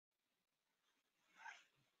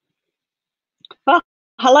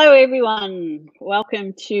Hello everyone,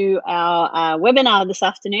 welcome to our webinar this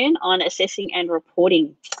afternoon on assessing and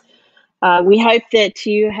reporting. We hope that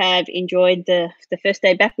you have enjoyed the first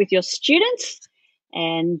day back with your students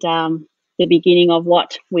and the beginning of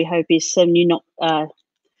what we hope is some new, a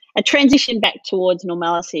transition back towards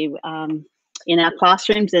normality in our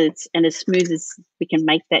classrooms and as smooth as we can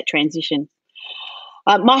make that transition.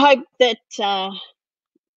 My hope that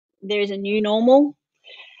there is a new normal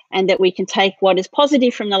and that we can take what is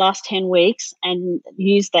positive from the last 10 weeks and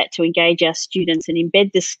use that to engage our students and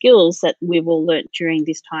embed the skills that we've all learnt during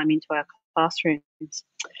this time into our classrooms.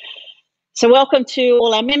 So welcome to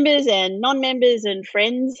all our members and non-members and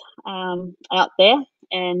friends out there.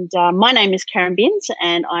 And my name is Karen Binns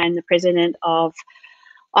and I am the President of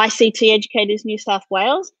ICT Educators New South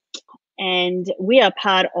Wales. And we are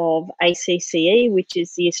part of ACCE, which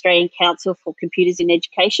is the Australian Council for Computers in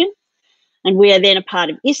Education. And we are then a part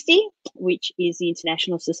of ISTE, which is the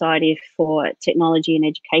International Society for Technology and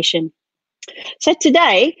Education. So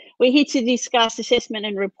today, we're here to discuss assessment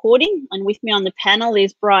and reporting. And with me on the panel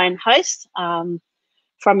is Brian Host from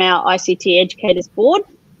our ICT Educators Board,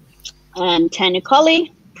 and Tanya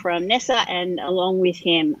Coli from NESA, and along with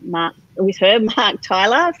him, Mark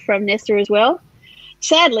Tyler from NESA as well.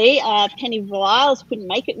 Sadly, Penny Viles couldn't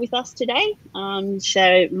make it with us today,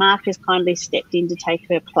 so Mark has kindly stepped in to take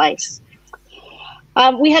her place.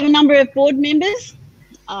 We have a number of board members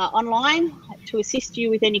online to assist you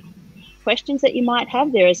with any questions that you might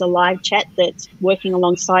have. There is a live chat that's working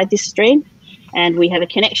alongside this stream, and we have a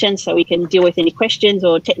connection so we can deal with any questions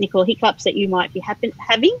or technical hiccups that you might be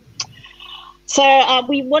having. So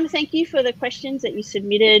we want to thank you for the questions that you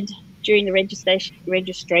submitted during the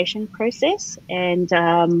registration process,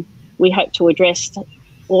 and we hope to address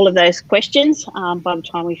all of those questions by the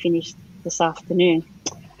time we finish this afternoon.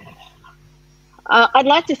 I'd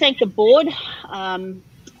like to thank the board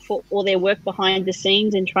for all their work behind the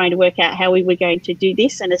scenes and trying to work out how we were going to do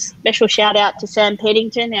this, and a special shout out to Sam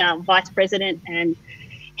Peddington, our Vice President, and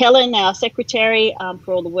Helen, our Secretary,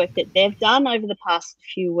 for all the work that they've done over the past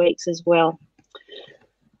few weeks as well.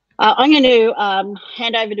 I'm going to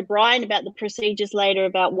hand over to Brian about the procedures later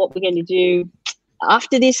about what we're going to do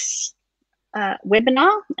after this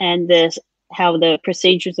webinar and how the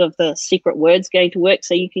procedures of the secret words going to work,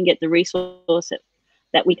 so you can get the resource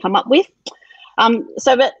that we come up with.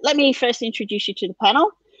 But let me first introduce you to the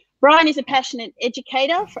panel. Brian is a passionate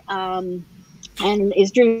educator and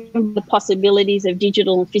is driven by the possibilities of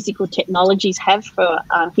digital and physical technologies have for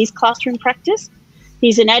his classroom practice.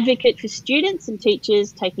 He's an advocate for students and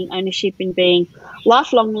teachers taking ownership in being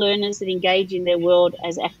lifelong learners that engage in their world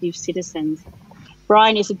as active citizens.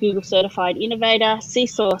 Brian is a Google certified innovator,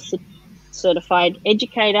 Seesaw certified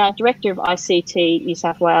educator, director of ICT New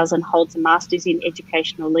South Wales, and holds a master's in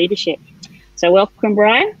educational leadership. So welcome,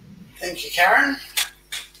 Brian. Thank you, Karen.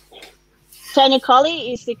 Tanya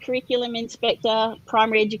Coli is the curriculum inspector,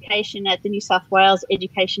 primary education at the New South Wales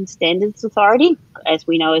Education Standards Authority, as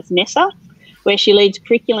we know as NESA, where she leads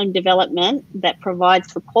curriculum development that provides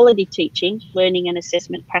for quality teaching, learning and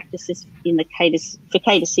assessment practices for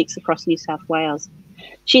K-6 across New South Wales.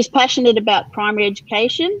 She's passionate about primary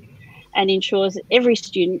education and ensures that every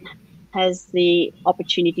student has the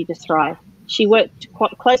opportunity to thrive. She worked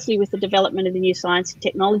quite closely with the development of the new science and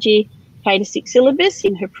technology K-6 syllabus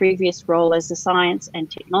in her previous role as the science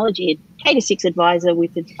and technology K-6 advisor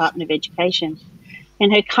with the Department of Education.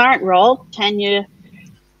 In her current role, Tanya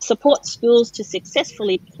supports schools to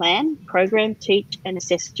successfully plan, program, teach and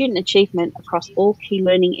assess student achievement across all key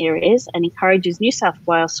learning areas, and encourages New South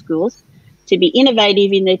Wales schools to be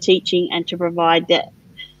innovative in their teaching and to provide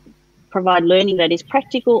learning that is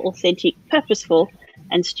practical, authentic, purposeful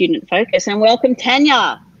and student focused. And welcome,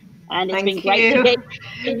 Tanya. And it's been great to get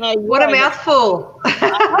to know you. What a mouthful.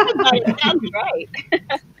 It sounds great.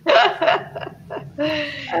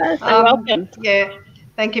 Welcome. Yeah.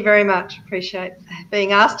 Thank you very much. Appreciate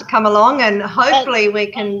being asked to come along, and hopefully we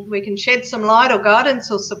can shed some light or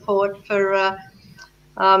guidance or support for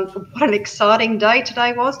what an exciting day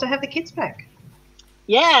today was to have the kids back.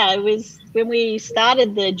 Yeah, it was when we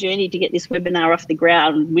started the journey to get this webinar off the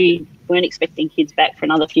ground. We weren't expecting kids back for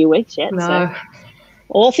another few weeks yet. No. So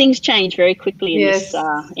all things change very quickly in this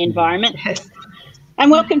environment. Yes.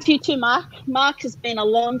 And welcome to you too, Mark. Mark has been a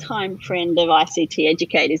long-time friend of ICT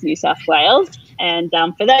Educators New South Wales. And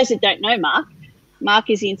for those that don't know Mark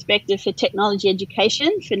is the Inspector for Technology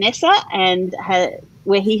Education for NESA, and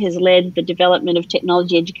where he has led the development of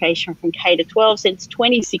technology education from K-12 since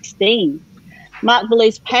 2016. Mark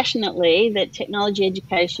believes passionately that technology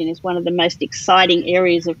education is one of the most exciting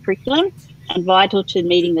areas of curriculum and vital to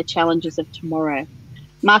meeting the challenges of tomorrow.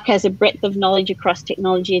 Mark has a breadth of knowledge across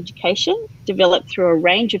technology education, developed through a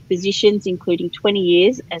range of positions, including 20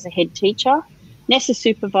 years as a head teacher, NESA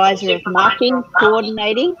supervisor of marking,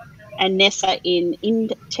 coordinating, and NESA in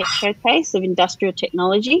IndTech Showcase of Industrial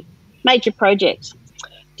Technology, major projects.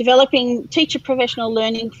 Developing teacher professional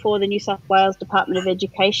learning for the New South Wales Department of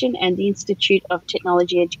Education and the Institute of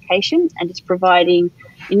Technology Education, and is providing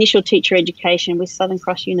initial teacher education with Southern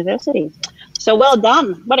Cross University. So well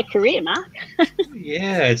done. What a career, Mark.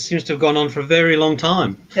 Yeah, it seems to have gone on for a very long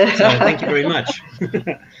time. So thank you very much.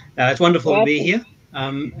 It's wonderful to be here.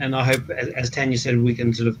 And I hope, as Tanya said, we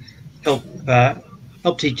can sort of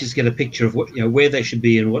help teachers get a picture of what, where they should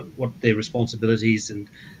be and what their responsibilities and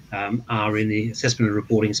are in the assessment and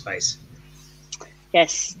reporting space.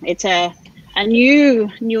 Yes, it's a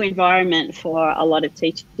new environment for a lot of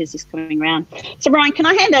teachers this coming around. So Brian, can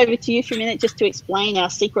I hand over to you for a minute just to explain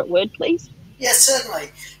our secret word, please? Yes,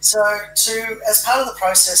 certainly. So as part of the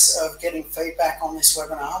process of getting feedback on this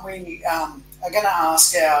webinar, we are going to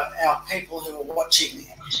ask our people who are watching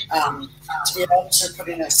to be able to put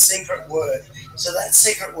in a secret word. So that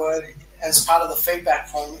secret word, as part of the feedback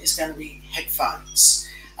form, is going to be headphones.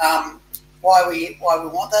 Why we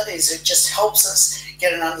want that is it just helps us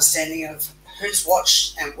get an understanding of who's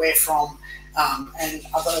watched and where from, and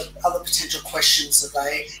other potential questions that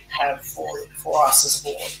they have for us as a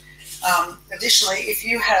board. Additionally, if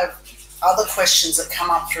you have other questions that come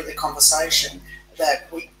up through the conversation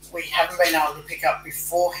that we haven't been able to pick up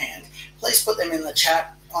beforehand, please put them in the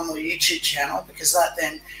chat on the YouTube channel, because that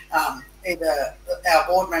then either our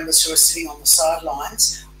board members who are sitting on the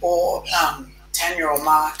sidelines or Tanya or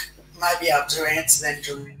Mark may be able to answer them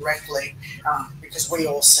directly, because we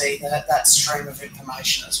all see that stream of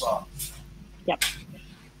information as well. Yep,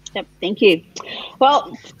 thank you.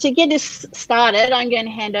 Well, to get us started, I'm going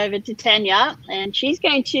to hand over to Tanya, and she's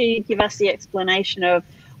going to give us the explanation of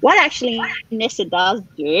what actually NESA does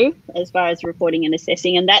do as far as reporting and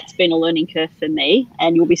assessing, and that's been a learning curve for me,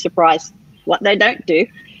 and you'll be surprised what they don't do.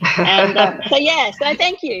 And so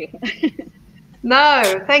thank you.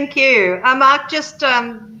 No, thank you. Mark, just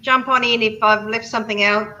jump on in if I've left something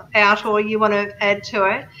out or you want to add to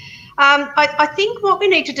it. I think what we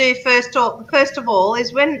need to do first of all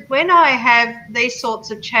is when I have these sorts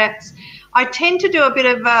of chats, I tend to do a bit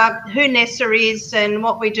of who NESA is and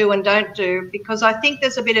what we do and don't do, because I think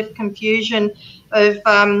there's a bit of confusion of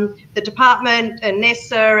the department and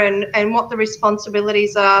NESA and what the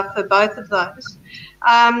responsibilities are for both of those.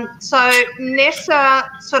 So NESA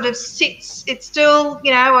sort of sits, it's still,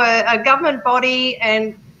 a government body,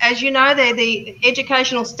 and as you know, they're the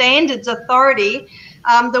Educational Standards Authority.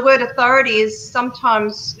 The word authority is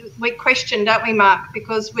sometimes we question, don't we, Mark?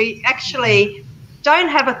 Because we actually don't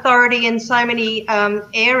have authority in so many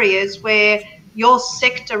areas where your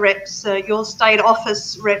sector reps, your state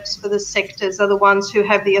office reps for the sectors are the ones who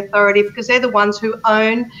have the authority, because they're the ones who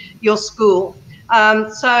own your school.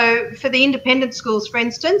 So for the independent schools, for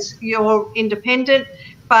instance, you're independent,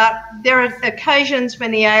 but there are occasions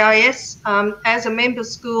when the AIS, as a member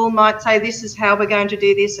school, might say this is how we're going to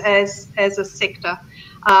do this as a sector.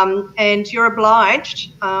 And you're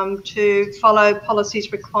obliged to follow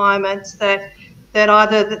policies, requirements that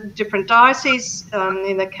either the different dioceses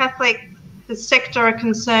in the Catholic sector are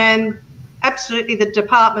concerned, absolutely the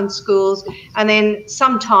department schools, and then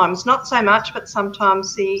sometimes, not so much, but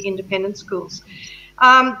sometimes the independent schools.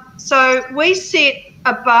 So we sit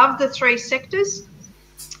above the three sectors,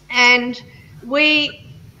 and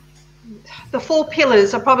the four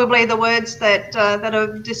pillars are probably the words that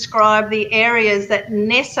describe the areas that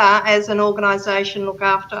NESA as an organisation look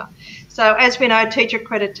after. So as we know, teacher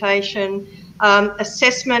accreditation,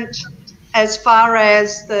 assessment as far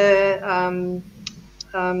as the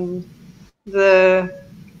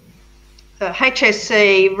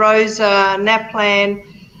HSC, ROSA, NAPLAN.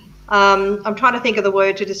 I'm trying to think of the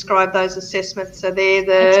word to describe those assessments. So they're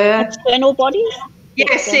the external bodies?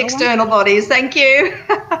 Yes, external bodies. Thank you.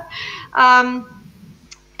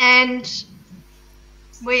 And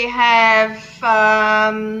we have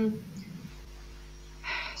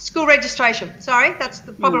school registration. Sorry, that's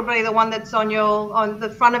probably the one that's on the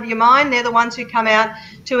front of your mind. They're the ones who come out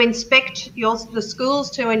to inspect the schools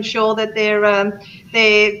to ensure that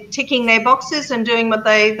they're ticking their boxes and doing what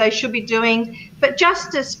they should be doing. But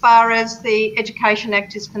just as far as the Education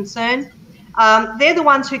Act is concerned, they're the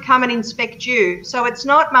ones who come and inspect you. So it's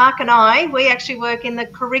not Mark and I. We actually work in the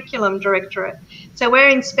Curriculum Directorate. So we're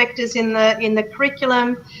inspectors in the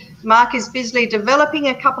curriculum. Mark is busily developing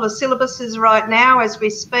a couple of syllabuses right now as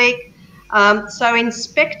we speak. So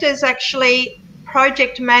inspectors actually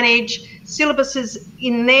project manage syllabuses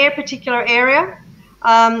in their particular area.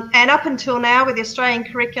 And up until now with the Australian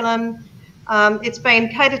curriculum, it's been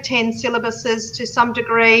K-10 syllabuses to some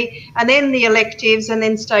degree, and then the electives, and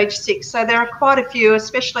then stage 6. So there are quite a few,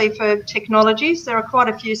 especially for technologies, there are quite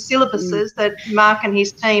a few syllabuses that Mark and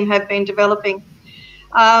his team have been developing.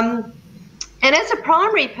 And as a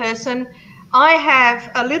primary person, I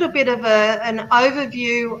have a little bit of an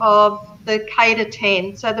overview of the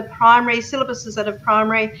K-10, so the primary syllabuses that are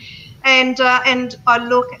primary, and I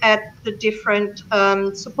look at the different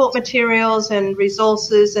support materials and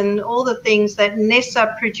resources and all the things that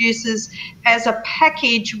NESA produces as a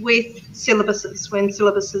package with syllabuses when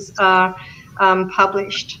syllabuses are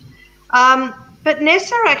published. But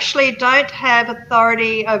NESA actually don't have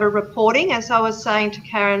authority over reporting, as I was saying to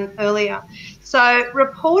Karen earlier. So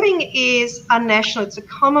reporting is a national, it's a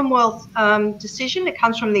Commonwealth decision. It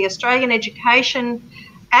comes from the Australian Education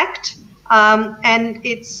Act, and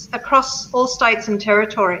it's across all states and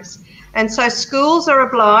territories. And so schools are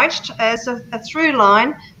obliged as a through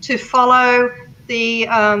line to follow the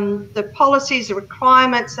policies, the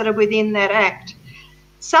requirements that are within that act.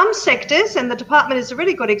 Some sectors, and the department is a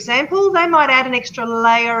really good example, they might add an extra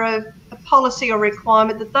layer of a policy or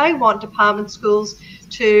requirement that they want department schools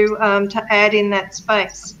to add in that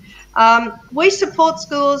space. We support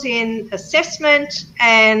schools in assessment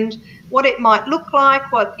and what it might look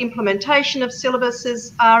like, what implementation of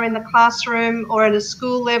syllabuses are in the classroom or at a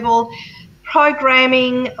school level,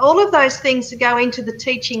 programming, all of those things that go into the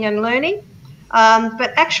teaching and learning,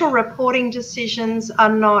 but actual reporting decisions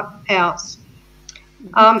are not ours.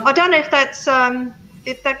 I don't know if that's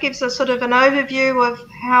if that gives us sort of an overview of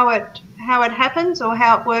how it happens or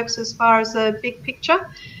how it works as far as the big picture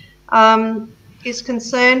is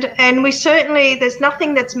concerned. And we certainly, there's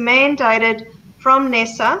nothing that's mandated from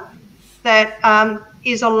NESA that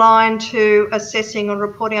is aligned to assessing or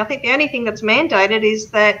reporting. I think the only thing that's mandated is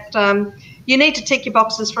that you need to tick your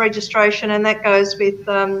boxes for registration, and that goes with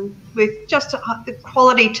just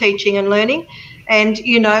quality teaching and learning. And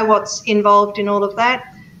you know what's involved in all of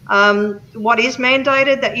that. What is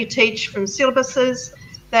mandated, that you teach from syllabuses,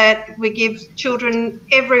 that we give children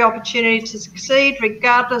every opportunity to succeed,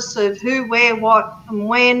 regardless of who, where, what and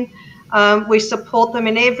when. We support them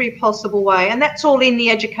in every possible way. And that's all in the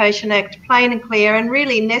Education Act, plain and clear. And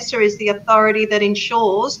really NESA is the authority that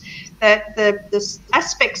ensures that the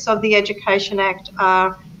aspects of the Education Act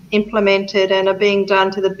are implemented and are being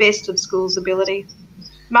done to the best of schools' ability.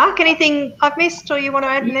 Mark, anything I've missed or you want to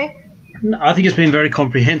add in there? No, I think it's been very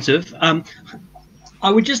comprehensive. I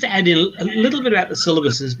would just add in a little bit about the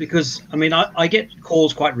syllabuses, because I mean I get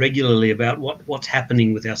calls quite regularly about what's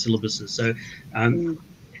happening with our syllabuses. So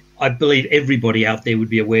I believe everybody out there would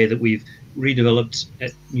be aware that we've redeveloped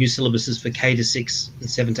new syllabuses for K-6 and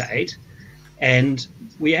 7 to 8, and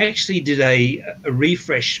we actually did a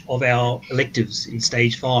refresh of our electives in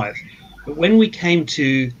stage 5. But when we came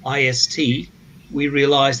to IST, we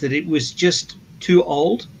realized that it was just too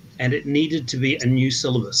old and it needed to be a new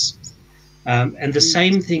syllabus. And the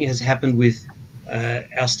same thing has happened with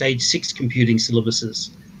our stage 6 computing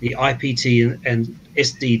syllabuses, the IPT and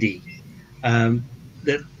SDD.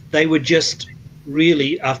 That they were just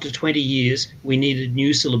really, after 20 years, we needed new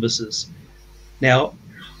syllabuses. Now,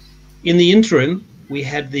 in the interim, we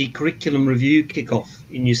had the curriculum review kickoff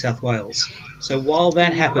in New South Wales. So while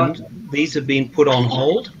that happened, these have been put on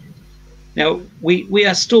hold. Now, we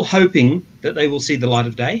are still hoping that they will see the light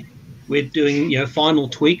of day. We're doing final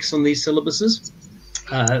tweaks on these syllabuses,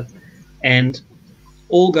 and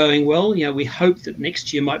all going well, we hope that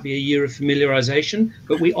next year might be a year of familiarisation,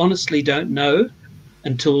 but we honestly don't know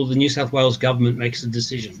until the New South Wales government makes a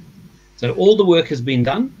decision. So all the work has been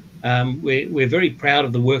done. We're very proud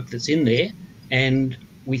of the work that's in there, and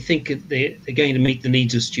we think that they're going to meet the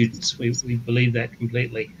needs of students. We believe that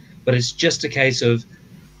completely. But it's just a case of,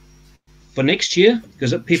 for next year,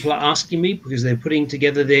 because people are asking me, because they're putting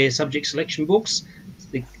together their subject selection books,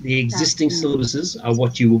 the existing syllabuses are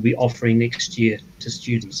what you will be offering next year to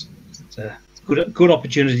students. So good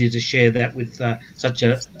opportunity to share that with such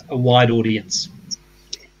a wide audience.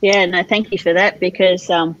 Yeah, no, thank you for that, because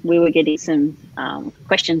we were getting some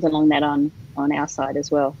questions along that on our side as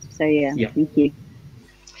well. So yeah. Thank you.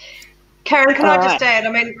 Karen, can I just add,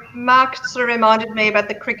 I mean, Mark sort of reminded me about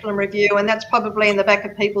the curriculum review, and that's probably in the back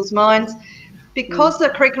of people's minds. Because the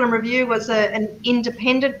curriculum review was an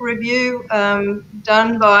independent review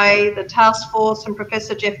done by the task force and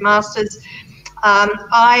Professor Jeff Masters,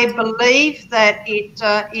 I believe that it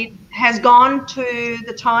has gone to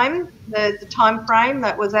the time frame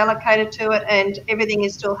that was allocated to it, and everything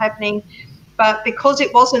is still happening. But because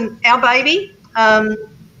it wasn't our baby,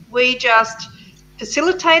 we just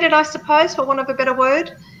facilitated, I suppose, for want of a better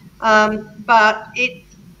word. but it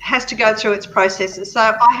has to go through its processes. So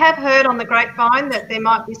I have heard on the grapevine that there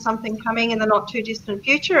might be something coming in the not too distant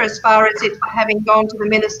future as far as it having gone to the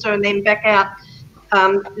minister and then back out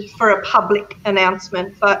for a public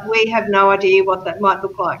announcement, but we have no idea what that might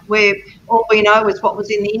look like. All we know is what was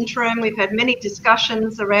in the interim. We've had many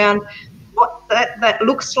discussions around what that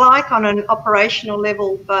looks like on an operational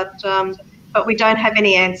level, but we don't have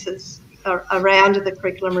any answers around the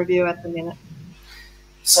curriculum review at the minute.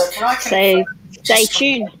 So can I stay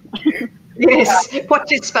tuned? Yes, watch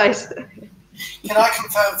this space. Can I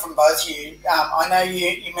confirm from both of you? I know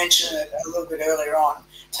you mentioned it a little bit earlier on,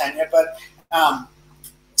 Tanya, but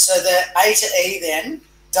so the A to E then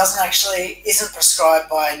isn't prescribed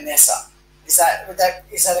by NESA. Is that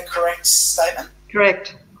a correct statement?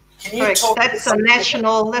 Correct. Can you talk?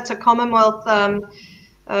 That's a Commonwealth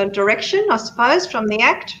direction, I suppose, from the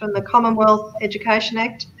Act, from the Commonwealth Education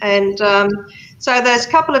Act. And so there's a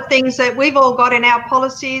couple of things that we've all got in our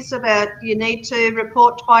policies about you need to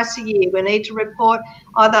report twice a year. We need to report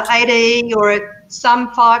either A to E or at some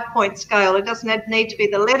 5-point scale. It doesn't need to be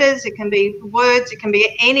the letters, it can be words, it can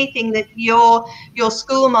be anything that your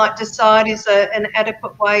school might decide is an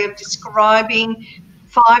adequate way of describing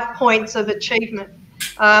 5 points of achievement.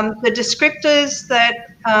 The descriptors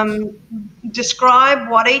that describe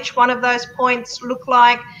what each one of those points look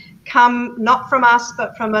like come not from us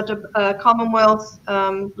but from a Commonwealth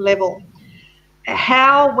level.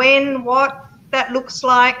 How, when, what that looks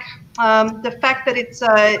like, the fact that it's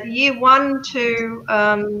a year 1 to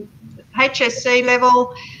HSC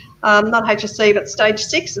level, not HSC but stage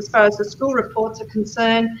 6 as far as the school reports are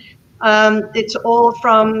concerned, it's all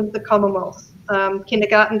from the Commonwealth.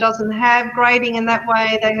 Kindergarten doesn't have grading in that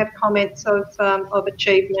way. They have comments of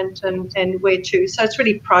achievement and where to. So it's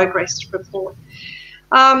really progress report.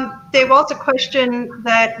 There was a question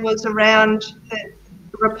that was around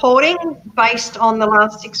reporting based on the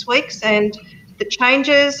last 6 weeks and the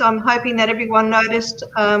changes. I'm hoping that everyone noticed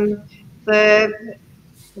the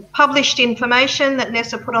published information that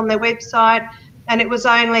NESA put on their website, and it was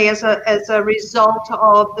only as a result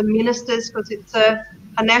of the ministers, because it's a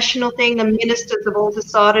national thing. The ministers have all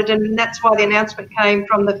decided, and that's why the announcement came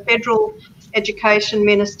from the Federal Education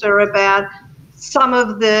Minister about some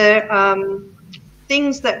of the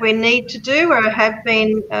things that we need to do or have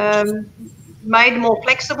been made more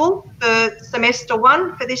flexible for semester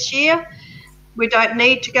 1 for this year. We don't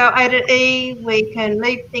need to go A to E. We can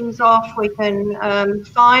leave things off. We can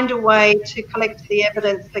find a way to collect the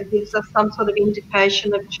evidence that gives us some sort of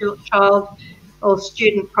indication of child or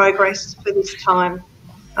student progress for this time.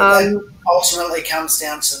 That ultimately comes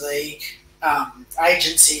down to the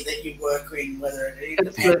agency that you work in, whether it is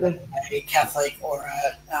independent, a Catholic or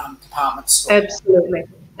a department store. Absolutely.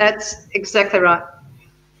 That's exactly right.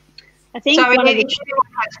 I think so if anyone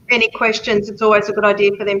has any questions, it's always a good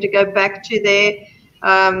idea for them to go back to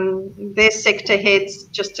their sector heads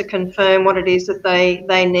just to confirm what it is that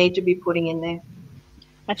they need to be putting in there.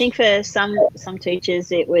 I think for some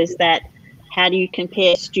teachers it was that, how do you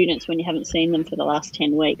compare students when you haven't seen them for the last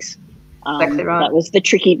 10 weeks? Exactly right. That was the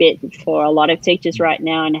tricky bit for a lot of teachers right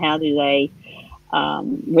now, and how do they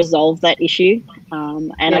resolve that issue?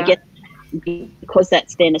 I guess because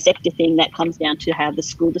that's then a sector thing, that comes down to how the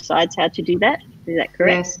school decides how to do that. Is that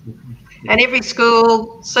correct? Yes. And every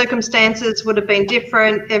school circumstances would have been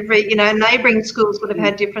different. Neighbouring schools would have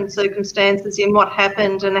had different circumstances in what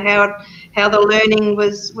happened and how the learning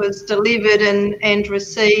was delivered and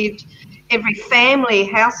received. Every family,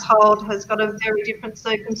 household has got a very different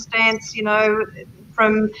circumstance,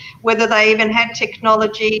 from whether they even had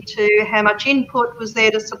technology to how much input was there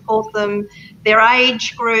to support them, their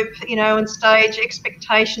age group, and stage,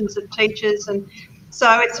 expectations of teachers. And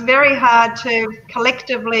so it's very hard to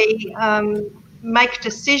collectively make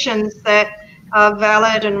decisions that are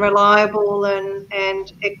valid and reliable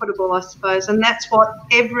and equitable, I suppose. And that's what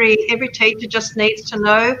every teacher just needs to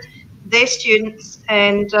know their students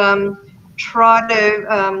and try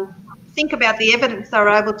to think about the evidence they're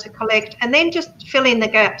able to collect and then just fill in the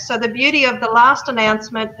gaps. So the beauty of the last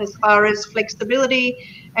announcement as far as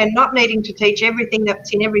flexibility and not needing to teach everything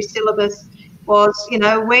that's in every syllabus was,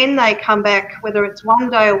 when they come back, whether it's 1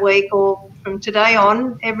 day a week or from today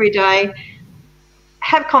on, every day,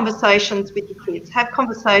 have conversations with your kids, have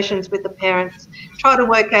conversations with the parents, try to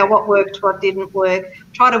work out what worked, what didn't work,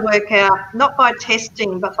 try to work out, not by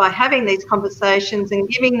testing, but by having these conversations and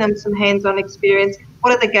giving them some hands-on experience.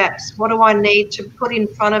 What are the gaps? What do I need to put in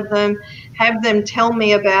front of them, have them tell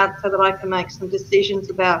me about, so that I can make some decisions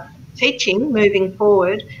about teaching moving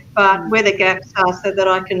forward, but where the gaps are so that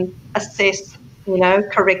I can assess,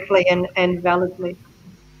 correctly and validly.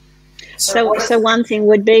 So one thing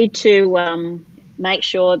would be to make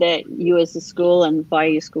sure that you as a school and by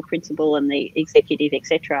your school principal and the executive,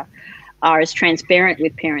 etc., are as transparent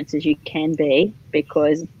with parents as you can be,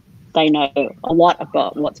 because they know a lot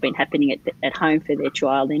about what's been happening at home for their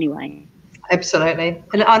child anyway. Absolutely.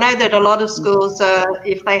 And I know that a lot of schools,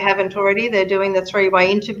 if they haven't already, they're doing the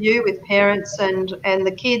three-way interview with parents and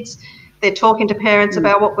the kids. They're talking to parents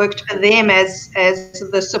about what worked for them as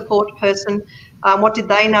the support person. What did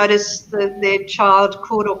they notice that their child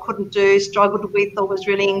could or couldn't do, struggled with, or was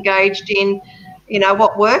really engaged in, you know,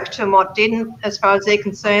 what worked and what didn't as far as they're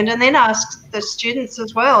concerned, and then ask the students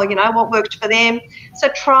as well, you know, what worked for them. So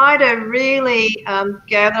try to really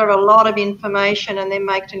gather a lot of information and then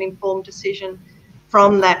make an informed decision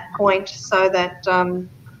from that point, so that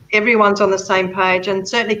everyone's on the same page. And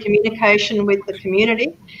certainly communication with the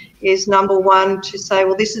community is number one, to say,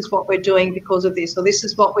 well, this is what we're doing because of this, or this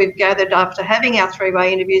is what we've gathered after having our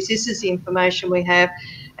three-way interviews, this is the information we have,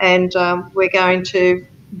 and we're going to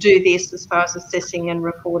do this as far as assessing and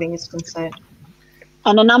reporting is concerned.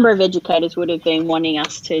 And a number of educators would have been wanting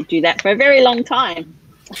us to do that for a very long time.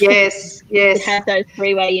 Yes, yes. To have those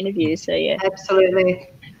three-way interviews, so yeah. Absolutely.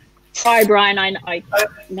 Sorry, Brian, I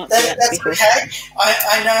not that's before. Okay.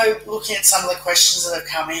 I know, looking at some of the questions that have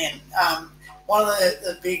come in, one of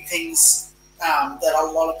the big things that a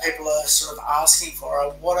lot of people are sort of asking for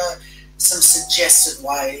are what are some suggested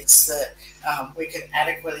ways that we could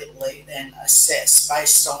adequately then assess,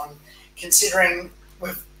 based on considering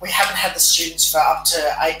we haven't had the students for up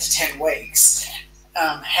to 8 to 10 weeks.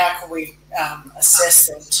 How can we assess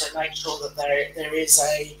them to make sure that there is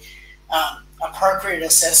a appropriate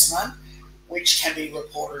assessment which can be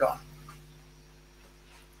reported on?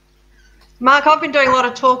 Mark, I've been doing a lot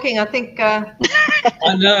of talking, I think. I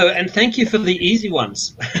know, and thank you for the easy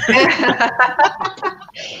ones.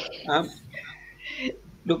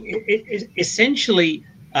 Look, essentially,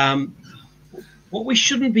 what we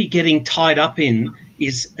shouldn't be getting tied up in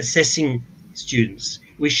is assessing students.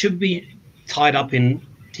 We should be tied up in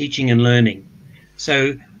teaching and learning.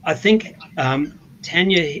 So I think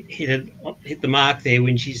Tanya hit the mark there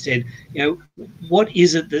when she said, you know, what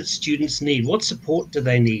is it that students need? What support do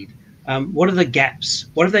they need? What are the gaps?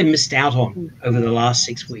 What have they missed out on over the last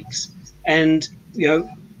 6 weeks? And, you know,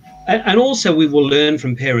 and also we will learn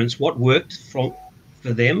from parents what worked for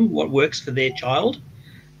them, what works for their child.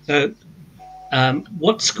 So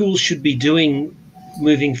what schools should be doing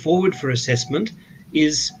moving forward for assessment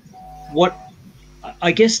is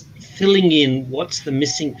filling in what's the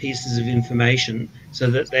missing pieces of information, so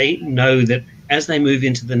that they know that as they move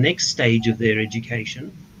into the next stage of their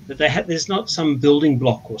education, that there's not some building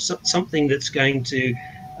block or something that's going to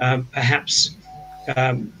perhaps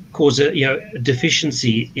cause a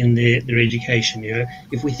deficiency in their education. You know,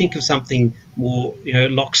 if we think of something more, you know,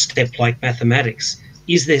 lockstep like mathematics,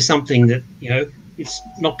 is there something that, you know, it's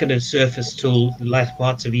not going to surface till the latter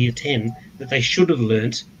parts of year 10 that they should have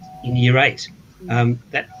learnt in year 8?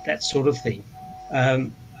 That sort of thing.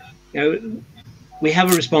 You know, we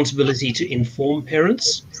have a responsibility to inform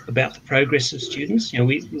parents about the progress of students. You know,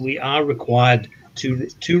 we are required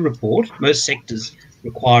to report. Most sectors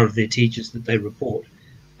require of their teachers that they report.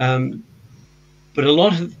 But a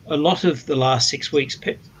lot of the last 6 weeks,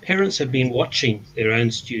 parents have been watching their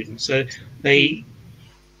own students. So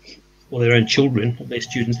their own children, not their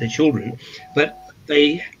students, their children, but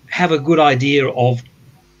they have a good idea of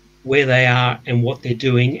where they are and what they're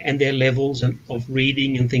doing and their levels of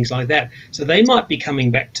reading and things like that. So they might be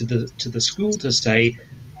coming back to the school to say,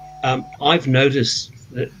 I've noticed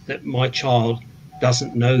that my child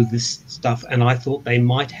doesn't know this stuff and I thought they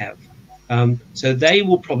might have. So they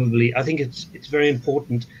will probably, I think it's very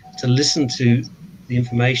important to listen to the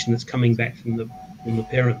information that's coming back from the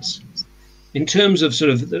parents. In terms of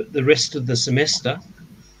sort of the rest of the semester,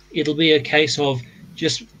 it'll be a case of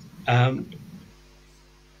just,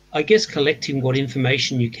 I guess, collecting what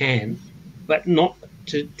information you can, but not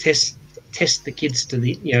to test the kids to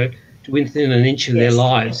within an inch of their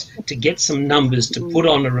lives, to get some numbers to put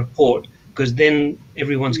on a report, because then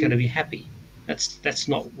everyone's going to be happy. That's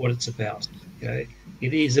not what it's about. You know,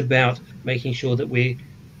 it is about making sure that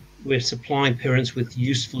we're supplying parents with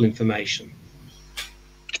useful information.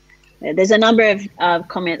 There's a number of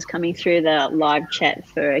comments coming through the live chat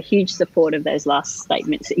for a huge support of those last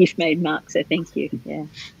statements that you've made, Mark, so thank you. Yeah.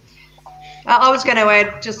 I was going to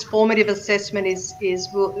add, just formative assessment is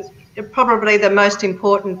probably the most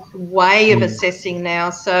important way of assessing now.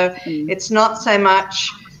 So it's not so much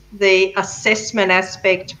the assessment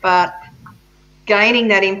aspect, but gaining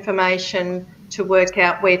that information to work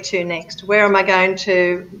out where to next. Where am I going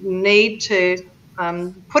to need to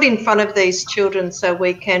put in front of these children so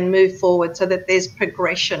we can move forward, so that there's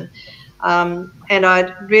progression. And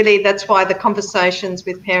that's why the conversations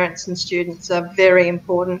with parents and students are very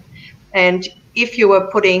important. And if you were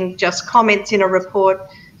putting just comments in a report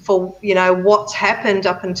for, what's happened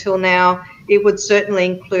up until now, it would certainly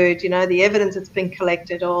include, the evidence that's been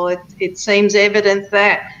collected, or it seems evident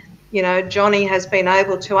that, Johnny has been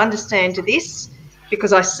able to understand this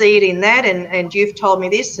because I see it in that, and you've told me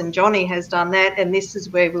this, and Johnny has done that, and this is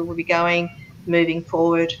where we will be going moving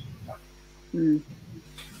forward.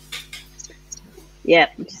 Yeah,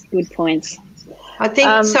 good points. I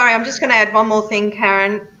think, sorry, I'm just going to add one more thing,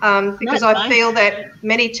 Karen, because I feel that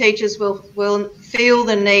many teachers will feel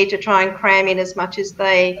the need to try and cram in as much as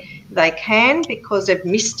they can, because they've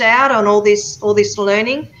missed out on all this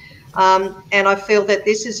learning. And I feel that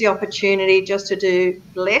this is the opportunity just to do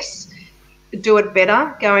less, do it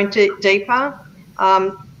better, go into deeper.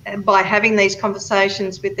 By having these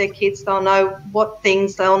conversations with their kids, they'll know what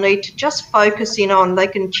things they'll need to just focus in on. They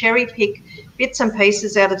can cherry pick bits and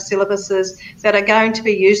pieces out of syllabuses that are going to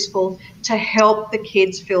be useful to help the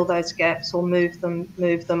kids fill those gaps or move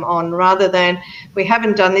them on, rather than we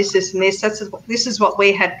haven't done this, and this. This is what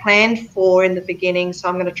we had planned for in the beginning, so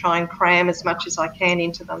I'm going to try and cram as much as I can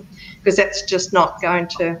into them, because that's just not going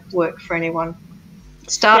to work for anyone.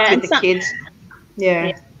 Start with the kids.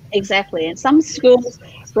 Yeah, exactly. And some schools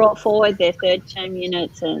brought forward their third term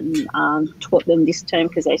units and taught them this term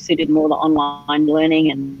because they suited more the online learning,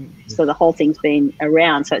 and so the whole thing's been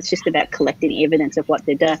around. So it's just about collecting evidence of what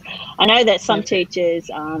they've done. I know that some teachers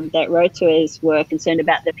that wrote to us were concerned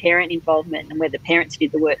about the parent involvement and whether parents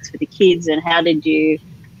did the works for the kids, and how do you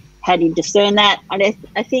discern that?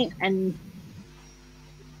 I think, and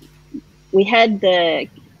we had the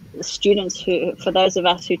students who, for those of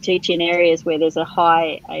us who teach in areas where there's a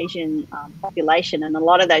high Asian population, and a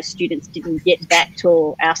lot of those students didn't get back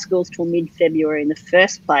to our schools till mid-February in the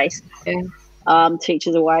first place.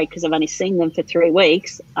 Teachers are worried because I've only seen them for 3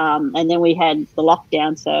 weeks, and then we had the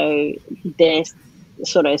lockdown, so they're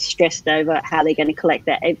sort of stressed over how they're going to collect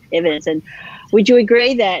that evidence. And would you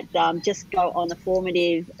agree that just go on the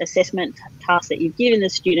formative assessment tasks that you've given the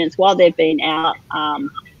students while they've been out,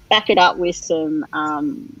 back it up with some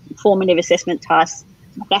formative assessment tasks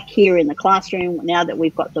back here in the classroom now that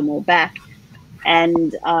we've got them all back,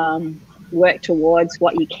 and work towards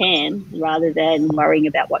what you can rather than worrying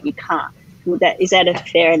about what you can't? Is that a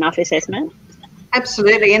fair enough assessment?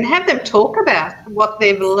 Absolutely, and have them talk about what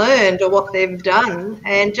they've learned or what they've done.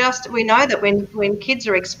 And just, we know that when kids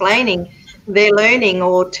are explaining their learning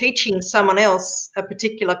or teaching someone else a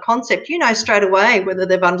particular concept, you know straight away whether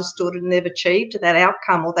they've understood and they've achieved that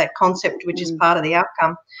outcome or that concept which is part of the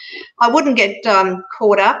outcome. I wouldn't get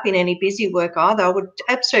caught up in any busy work either. I would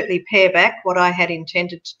absolutely pare back what I had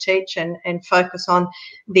intended to teach and focus on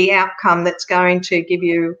the outcome that's going to give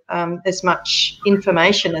you as much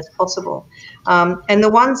information as possible. And the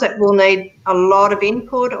ones that will need a lot of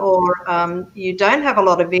input, or you don't have a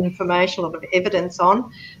lot of information, a lot of evidence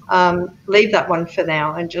on, leave that one for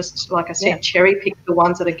now, and just, like I said, cherry pick the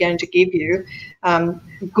ones that are going to give you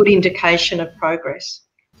good indication of progress.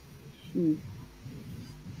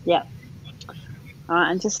 Yeah. All right,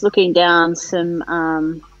 I'm just looking down some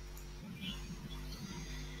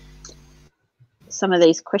of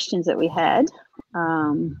these questions that we had.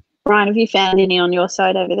 Brian, have you found any on your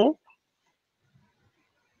side over there?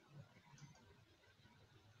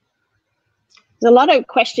 There's a lot of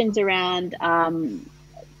questions around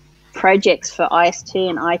projects for IST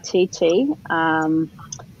and ITT,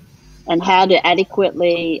 and how to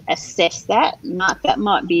adequately assess that. Mark, that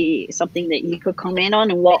might be something that you could comment on.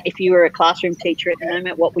 And what, if you were a classroom teacher at the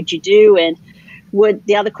moment, what would you do? And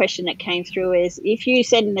the other question that came through is, if you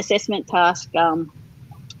set an assessment task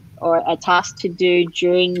or a task to do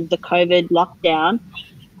during the COVID lockdown,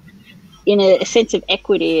 in a sense of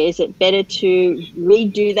equity, is it better to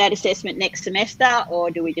redo that assessment next semester,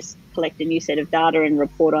 or do we just collect a new set of data and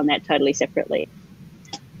report on that totally separately?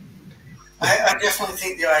 I definitely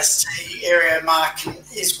think the IST area, Mark,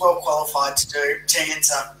 is well qualified to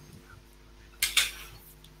answer.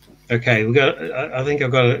 Okay, we've got. I think I've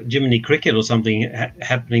got a Jiminy Cricket or something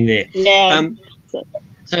happening there. Yeah.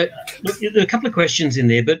 So look, there are a couple of questions in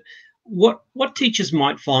there, but what teachers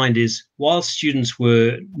might find is, while students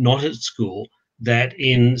were not at school, that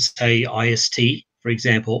in, say, IST, for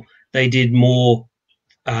example, they did more,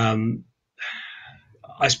 I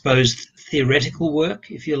suppose, theoretical work,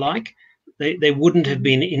 if you like. They wouldn't have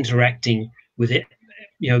been interacting with it,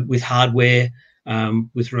 with hardware,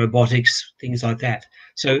 with robotics, things like that.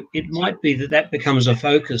 So it might be that becomes a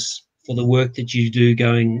focus for the work that you do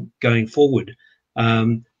going forward,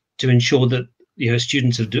 to ensure that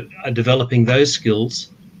students are developing those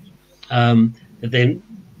skills, then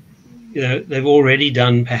they've already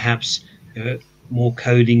done perhaps more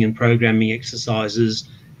coding and programming exercises.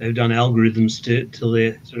 They've done algorithms till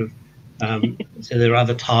they're sort of so they're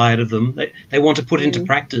rather tired of them. They want to put into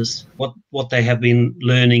practice what they have been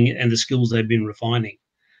learning and the skills they've been refining.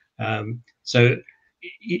 So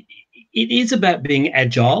it is about being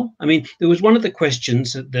agile. I mean, there was one of the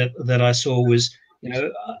questions that I saw was,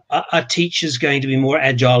 are teachers going to be more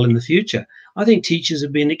agile in the future? I think teachers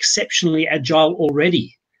have been exceptionally agile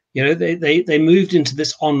already. They moved into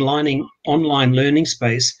this online learning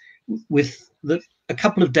space with a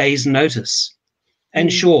couple of days' notice.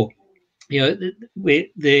 And sure, a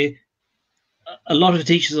lot of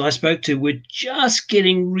teachers I spoke to were just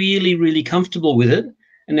getting really, really comfortable with it,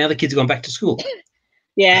 and now the kids have gone back to school.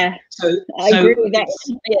 Yeah, so I agree with that.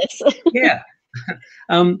 Yes. Yeah.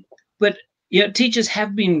 But teachers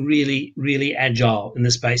have been really, really agile in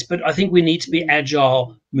the space, but I think we need to be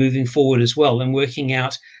agile moving forward as well, and working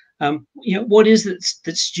out, what is it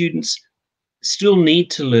that students still need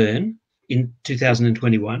to learn in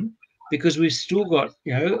 2021, because we've still got,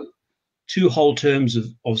 2 whole terms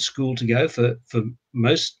of school to go for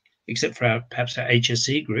most, except for perhaps our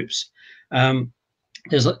HSC groups.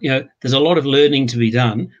 There's a lot of learning to be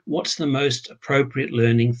done. What's the most appropriate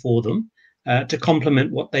learning for them to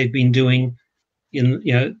complement what they've been doing in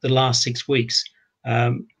the last 6 weeks?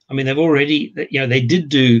 I mean, they've already they did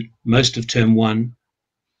do most of term 1,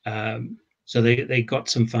 so they got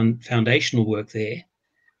some foundational work there.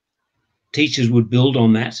 Teachers would build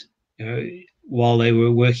on that while they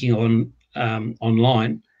were working on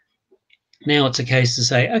online. Now it's a case to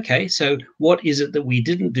say, okay, so what is it that we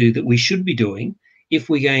didn't do that we should be doing if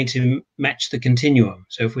we're going to match the continuum?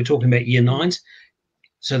 So if we're talking about year 9s,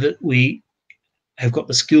 so that we have got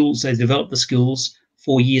the skills, they develop the skills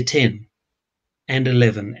for year 10 and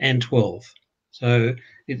 11 and 12. So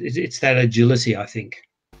it's that agility, I think.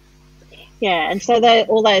 Yeah, and so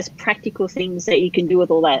all those practical things that you can do with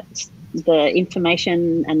all that, the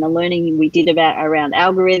information and the learning we did around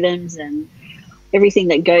algorithms and everything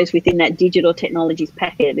that goes within that digital technologies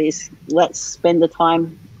packet, is let's spend the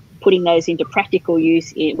time putting those into practical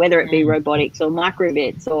use, whether it be robotics or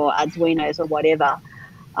microbits or Arduinos or whatever.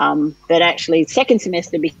 But actually, second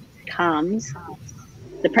semester becomes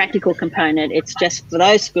the practical component. It's just for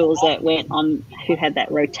those schools that went on, who had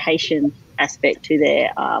that rotation aspect to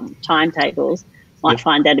their timetables, might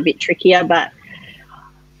find that a bit trickier. But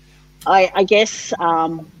I guess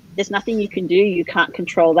there's nothing you can do. You can't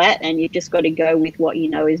control that, and you've just got to go with what you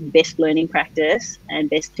know is best learning practice and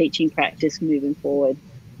best teaching practice moving forward.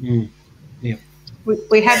 Yeah,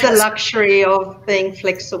 we have the luxury of being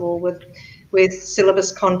flexible with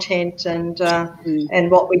syllabus content and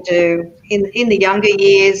what we do in the younger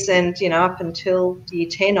years, and up until year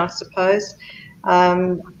 10, I suppose.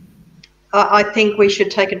 I think we should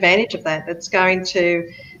take advantage of that. It's going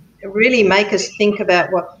to really make us think about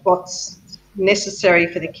what's necessary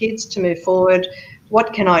for the kids to move forward.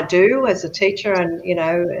 What can I do as a teacher,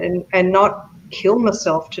 and not kill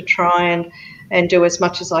myself to try and do as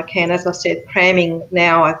much as I can. As I said, cramming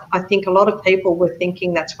now, I think a lot of people were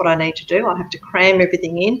thinking that's what I need to do. I have to cram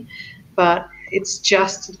everything in, but it's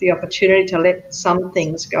just the opportunity to let some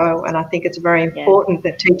things go. And I think it's very important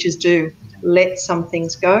that teachers do let some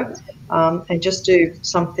things go, and just do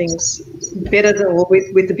some things better or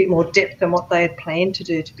with a bit more depth than what they had planned to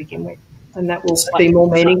do to begin with. And that will be more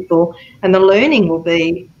meaningful, and the learning will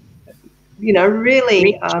be,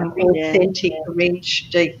 really authentic, rich,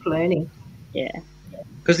 deep learning. Yeah.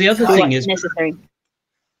 Because the other thing is necessary.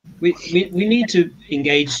 We need to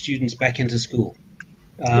engage students back into school.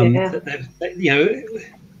 I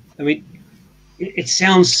mean, it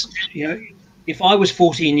sounds, if I was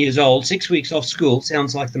 14 years old, 6 weeks off school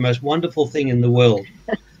sounds like the most wonderful thing in the world.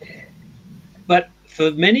 But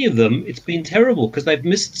for many of them, it's been terrible because they've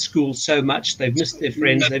missed school so much. They've missed their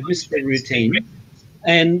friends. They've missed their routine.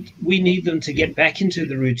 And we need them to get back into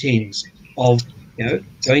the routines of,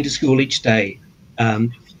 going to school each day,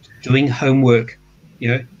 doing homework,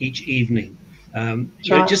 each evening.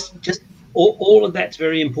 Just all of that's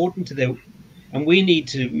very important to them. And we need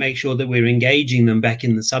to make sure that we're engaging them back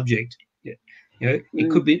in the subject. It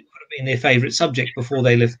could have been their favorite subject before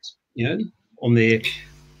they left, on their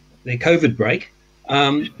COVID break.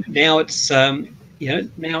 Now it's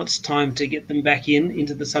time to get them back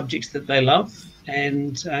into the subjects that they love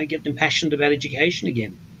and get them passionate about education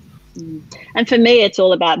again. And for me, it's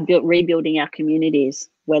all about rebuilding our communities,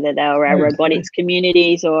 whether they were our robotics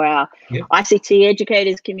communities or our ICT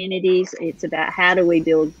educators communities. It's about how do we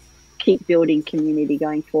keep building community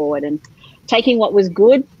going forward, and taking what was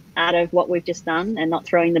good out of what we've just done and not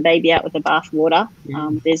throwing the baby out with the bathwater.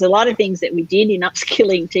 There's a lot of things that we did in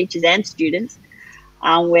upskilling teachers and students,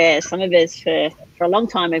 where some of us for a long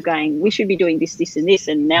time are going, we should be doing this, this, and this,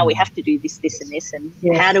 and now we have to do this, this, and this. And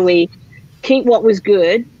how do we keep what was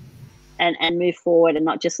good and move forward and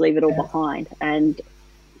not just leave it all behind? And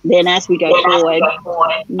then as we go forward,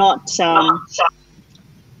 not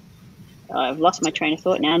I've lost my train of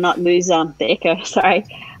thought now, not lose the echo, sorry.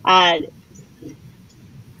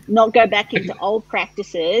 Not go back into old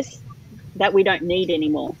practices that we don't need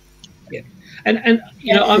anymore. Yeah, and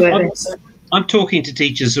you know, I'm talking to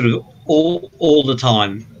teachers sort of all the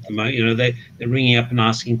time at the moment. You know, they're ringing up and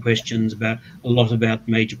asking questions about a lot about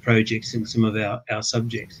major projects in some of our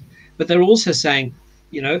subjects, but they're also saying,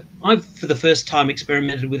 you know, I've for the first time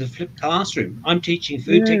experimented with a flipped classroom. I'm teaching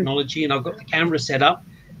food technology, and I've got the camera set up,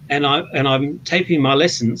 and I'm taping my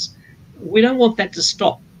lessons. We don't want that to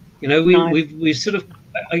stop. You know, we've sort of,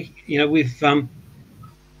 you know, we've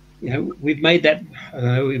made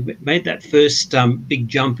that first big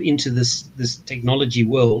jump into this technology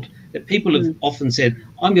world that people have often said,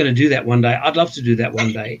 I'm going to do that one day. I'd love to do that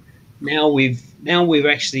one day. Now we've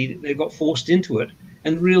actually, they got forced into it,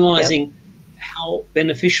 and realizing how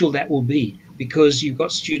beneficial that will be, because you've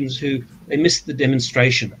got students who they missed the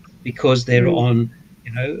demonstration because they're on,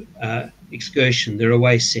 you know, excursion, they're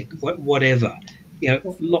away sick, whatever. You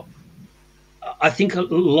know, I think a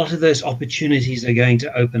lot of those opportunities are going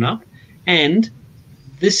to open up, and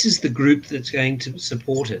this is the group that's going to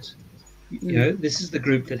support it. You know, this is the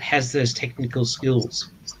group that has those technical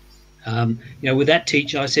skills. You know, with that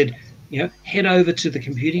teacher, I said, you know, head over to the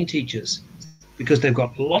computing teachers, because they've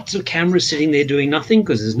got lots of cameras sitting there doing nothing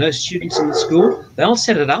because there's no students in the school. They'll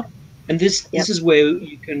set it up, and this is where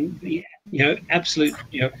you can be, you know, absolute,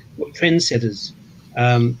 you know, trendsetters,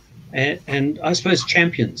 and I suppose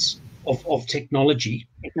champions of technology,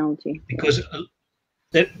 because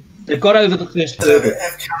they've got over the first hurdle.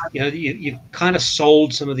 You know, you've kind of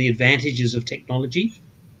sold some of the advantages of technology.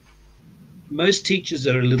 Most teachers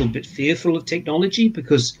are a little bit fearful of technology,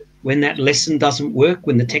 because when that lesson doesn't work,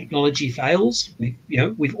 when the technology fails,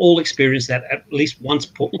 we've all experienced that at least one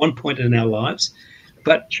point in our lives.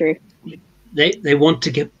 But they want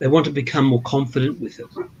to become more confident with it.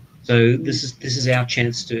 So this is our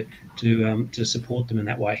chance to support them in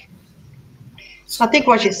that way. I think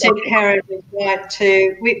what you said, Karen, is right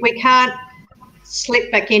too. We can't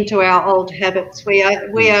slip back into our old habits. We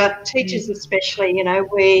are teachers, especially. You know,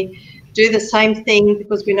 we do the same thing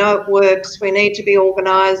because we know it works. We need to be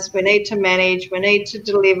organised. We need to manage. We need to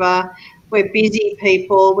deliver. We're busy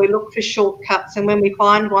people. We look for shortcuts, and when we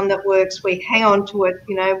find one that works, we hang on to it,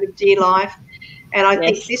 you know, with dear life. And I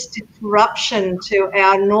think this disruption to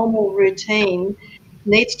our normal routine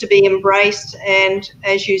needs to be embraced, and,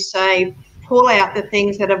 as you say, pull out the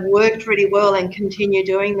things that have worked really well and continue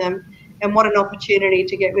doing them. And what an opportunity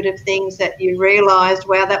to get rid of things that you realised,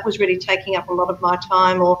 wow, that was really taking up a lot of my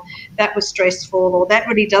time, or that was stressful, or that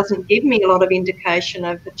really doesn't give me a lot of indication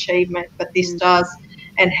of achievement, but this does,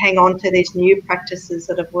 and hang on to these new practices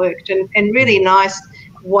that have worked. And really nice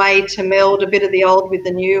way to meld a bit of the old with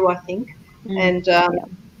the new, I think, and an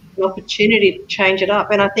opportunity to change it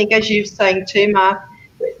up. And I think, as you're saying too, Mark,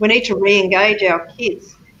 we need to re-engage our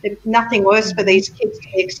kids. There's nothing worse for these kids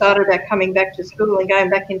to be excited about coming back to school and going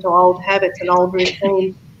back into old habits and old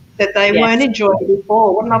routines that they weren't enjoying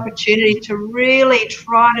before. What an opportunity to really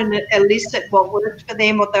try to elicit what worked for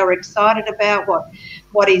them, what they were excited about,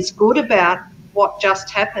 what is good about what just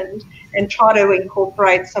happened, and try to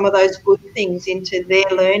incorporate some of those good things into their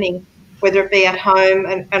learning, whether it be at home,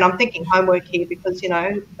 and I'm thinking homework here because, you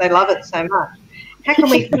know, they love it so much. How can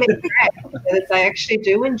we flip back so that they actually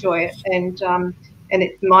do enjoy it, and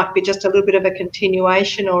it might be just a little bit of a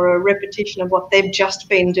continuation or a repetition of what they've just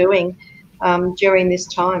been doing during this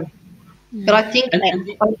time. But I think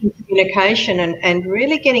open communication and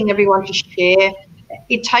really getting everyone to share,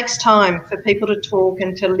 it takes time for people to talk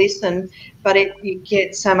and to listen, but you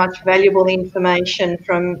get so much valuable information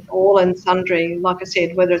from all and sundry, like I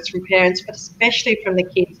said, whether it's from parents, but especially from the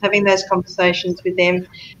kids, having those conversations with them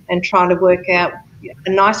and trying to work out a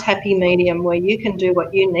nice happy medium where you can do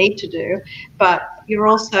what you need to do, but you're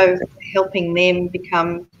also helping them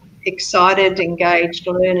become excited, engaged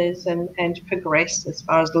learners and progress as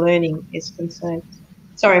far as learning is concerned.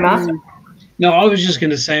 Sorry, Mark. No, I was just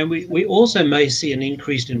going to say we also may see an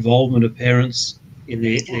increased involvement of parents in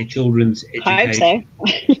their children's education. I hope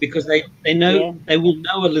so. Because they know they will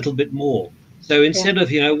know a little bit more. So instead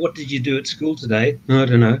of, you know, what did you do at school today? I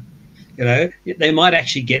don't know. You know, they might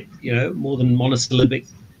actually get, you know, more than monosyllabic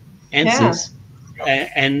answers,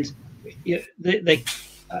 and you know, they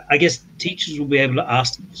I guess teachers will be able to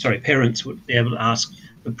ask, parents would be able to ask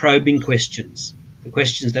the probing questions, the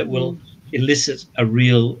questions that will elicit a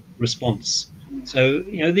real response. So,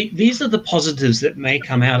 these are the positives that may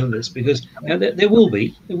come out of this, because there will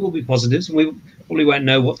be positives, and we probably won't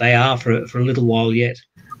know what they are for a little while yet.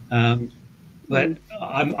 But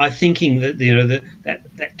I'm thinking that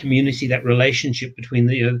that community, that relationship between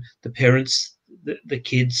the parents, the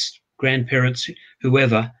kids, grandparents,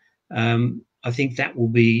 whoever, I think that will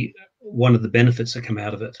be one of the benefits that come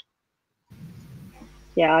out of it.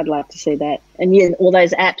 Yeah, I'd love to see that. And all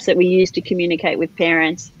those apps that we use to communicate with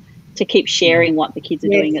parents, to keep sharing what the kids are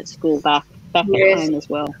doing at school back at home as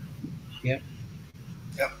well. Yeah.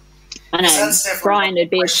 Yep. I know Brian would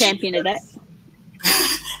be a champion of that.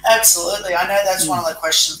 Absolutely. I know that's one of the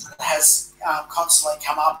questions that has constantly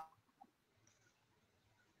come up.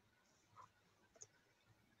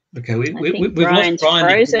 Okay, we've lost Brian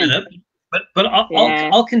frozen. in a minute, but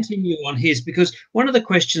I'll continue on his, because one of the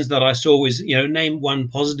questions that I saw was, name one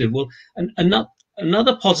positive. Well,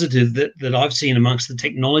 another positive that I've seen amongst the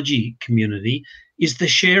technology community is the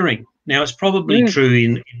sharing. Now, it's probably true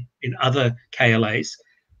in other KLAs,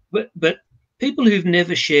 but people who've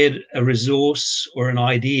never shared a resource or an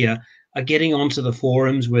idea are getting onto the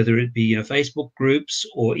forums, whether it be Facebook groups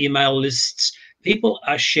or email lists. People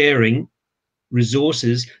are sharing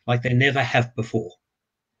resources like they never have before,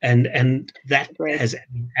 and that has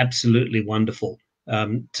been absolutely wonderful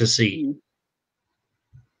to see.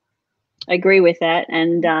 I agree with that.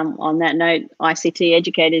 And on that note, ICT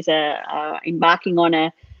educators are embarking on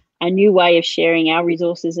a new way of sharing our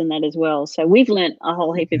resources in that as well. So we've learnt a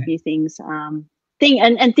whole heap of new things,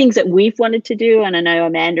 and things that we've wanted to do. And I know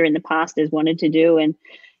Amanda in the past has wanted to do. And,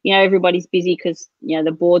 everybody's busy because,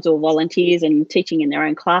 the board's all volunteers and teaching in their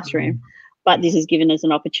own classroom. But this has given us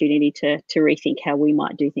an opportunity to rethink how we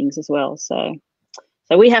might do things as well. So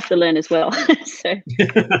we have to learn as well. so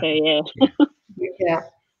yeah. Yeah.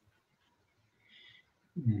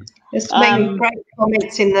 There's some great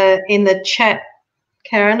comments in the chat,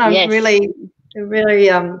 Karen. I'm really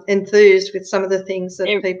enthused with some of the things that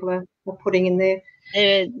people are putting in there.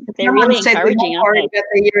 They're really encouraging, aren't they? About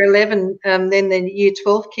the year 11, then the year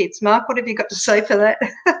 12 kids. Mark, what have you got to say for that?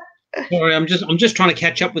 Sorry, I'm just trying to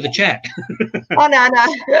catch up with the chat. Oh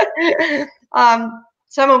no.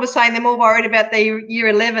 Someone was saying they're more worried about the year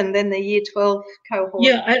 11 than the year 12 cohort.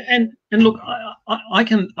 Yeah, and look, I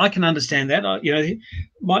can understand that.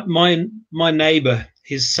 My neighbour,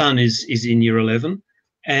 his son is in year 11,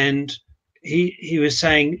 and he was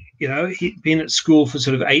saying, he'd been at school for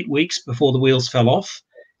sort of 8 weeks before the wheels fell off,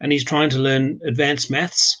 and he's trying to learn advanced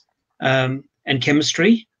maths and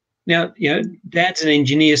chemistry. Now, Dad's an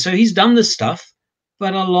engineer, so he's done this stuff,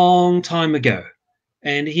 but a long time ago.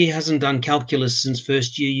 And he hasn't done calculus since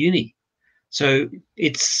first year uni. So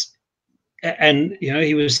he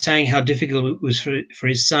was saying how difficult it was for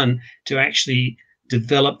his son to actually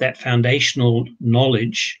develop that foundational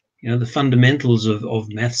knowledge, the fundamentals of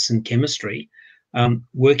maths and chemistry,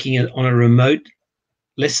 working on a remote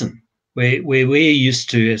lesson where we're used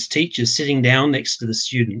to, as teachers, sitting down next to the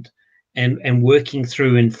student and working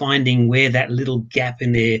through and finding where that little gap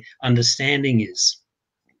in their understanding is.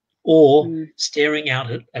 Or staring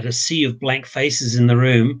out at a sea of blank faces in the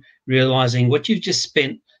room, realizing what you've just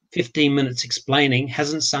spent 15 minutes explaining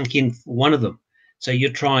hasn't sunk in for one of them. So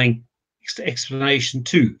you're trying explanation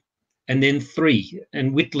 2 and then 3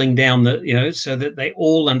 and whittling down so that they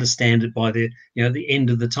all understand it by the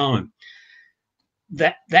end of the time.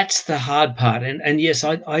 That's the hard part. And yes,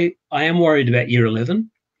 I am worried about year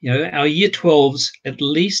 11. Our year 12s at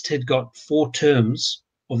least had got 4 terms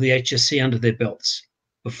of the HSC under their belts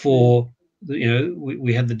before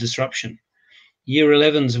we had the disruption. Year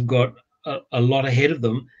 11s have got a lot ahead of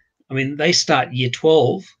them. I mean, they start year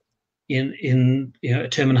 12 in a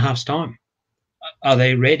term and a half's time. Are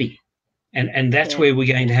they ready? And that's where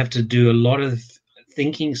we're going to have to do a lot of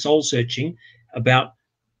thinking, soul searching about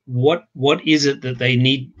what is it that they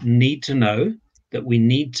need to know, that we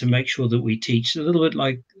need to make sure that we teach. A little bit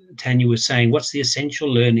like Tanya was saying, what's the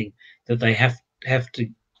essential learning that they have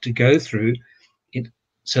to go through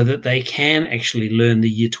so that they can actually learn the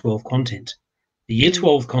year 12 content. The year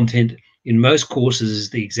 12 content in most courses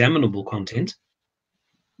is the examinable content,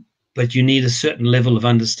 but you need a certain level of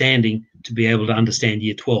understanding to be able to understand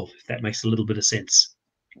year 12, if that makes a little bit of sense.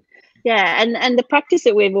 Yeah, and the practice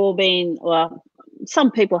that we've all been, well,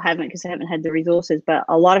 some people haven't because they haven't had the resources, but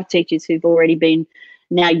a lot of teachers who've already been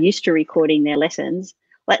now used to recording their lessons,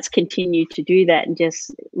 let's continue to do that and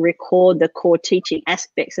just record the core teaching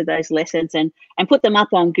aspects of those lessons and put them up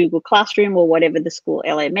on Google Classroom or whatever the school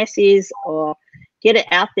LMS is, or get it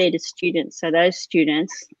out there to students so those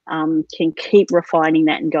students can keep refining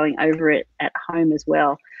that and going over it at home as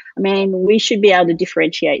well. I mean, we should be able to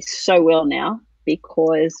differentiate so well now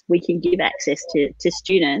because we can give access to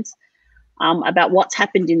students about what's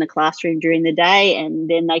happened in the classroom during the day, and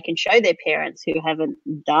then they can show their parents who haven't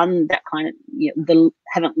done that kind of,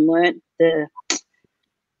 haven't learnt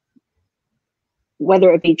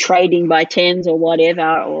whether it be trading by tens or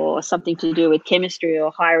whatever, or something to do with chemistry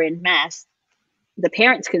or higher end maths. The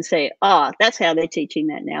parents can say, oh, that's how they're teaching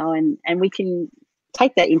that now, and we can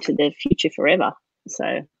take that into the future forever.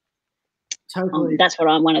 So totally, that's what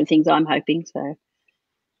one of the things I'm hoping. So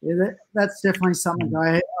yeah, that's definitely something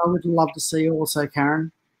I would love to see also,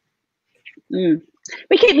 Karen. We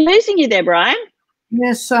keep losing you there, Brian.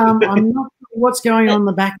 Yes, I'm not sure what's going on in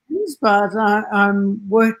the back ends, but I'm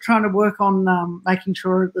trying to work on making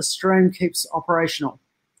sure the stream keeps operational.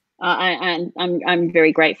 I'm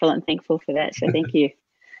very grateful and thankful for that. So thank you.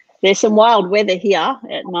 There's some wild weather here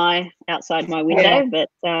at outside my window, but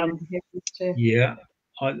yeah,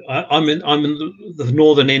 I'm in the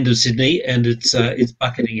northern end of Sydney, and it's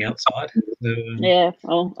bucketing outside. So, yeah,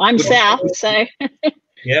 well, I'm south, so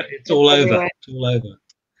yeah, it's all over. It's all over.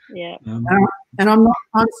 Yeah. And I'm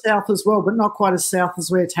south as well, but not quite as south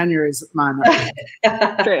as where Tanya is at the moment.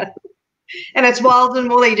 True. And it's wild and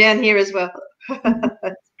woolly down here as well.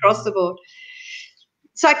 Across the board.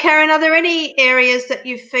 So, Karen, are there any areas that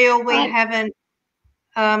you feel we haven't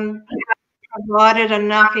provided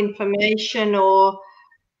enough information, or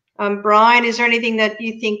Brian, is there anything that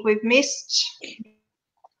you think we've missed?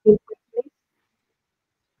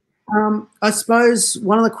 I suppose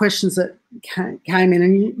one of the questions that came in,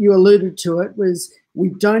 and you alluded to it, was we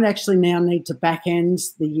don't actually now need to back end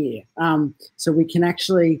the year. So we can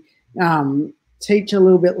actually teach a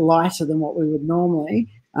little bit lighter than what we would normally.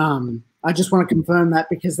 I just want to confirm that,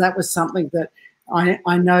 because that was something that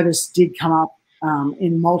I noticed did come up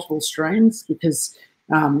in multiple streams, because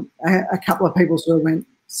a couple of people sort of went,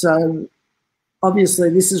 so obviously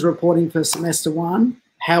this is reporting for semester 1.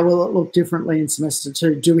 How will it look differently in semester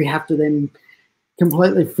 2? Do we have to then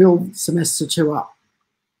completely fill semester 2 up?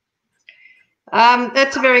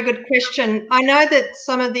 That's a very good question. I know that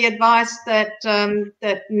some of the advice that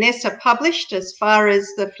that NESA published, as far as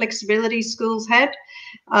the flexibility schools had,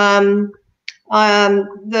 the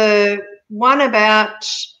one about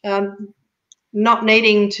not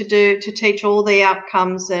needing to teach all the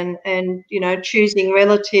outcomes and choosing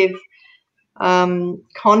relative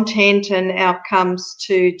content and outcomes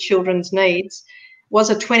to children's needs was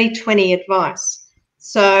a 2020 advice.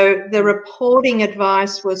 So the reporting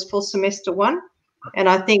advice was for semester 1, and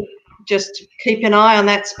I think just keep an eye on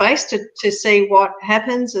that space to see what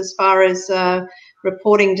happens as far as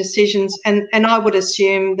reporting decisions. And I would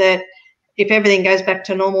assume that if everything goes back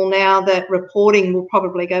to normal now, that reporting will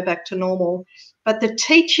probably go back to normal. But the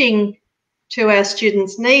teaching to our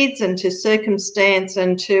students' needs and to circumstance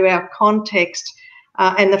and to our context,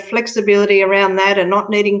 and the flexibility around that, and not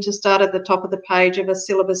needing to start at the top of the page of a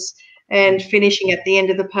syllabus and finishing at the end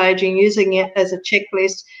of the page and using it as a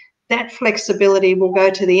checklist, that flexibility will go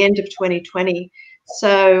to the end of 2020.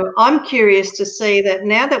 So I'm curious to see that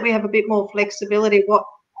now that we have a bit more flexibility, what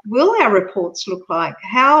will our reports look like?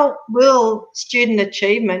 How will student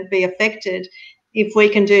achievement be affected if we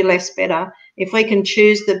can do less better, if we can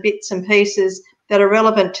choose the bits and pieces that are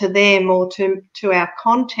relevant to them, or to our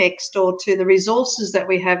context, or to the resources that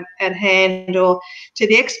we have at hand, or to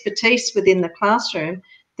the expertise within the classroom,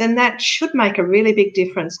 then that should make a really big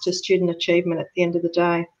difference to student achievement at the end of the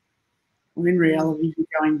day. In reality, you're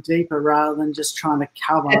going deeper rather than just trying to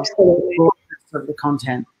cover Absolutely. the rest of the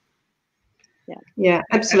content. Yeah,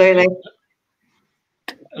 absolutely.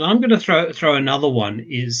 And I'm going to throw another one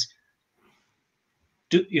is,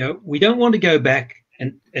 we don't want to go back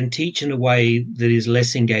and teach in a way that is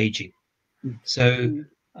less engaging. So,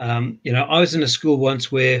 I was in a school once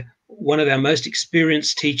where one of our most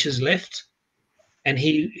experienced teachers left, and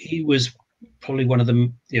he was probably one of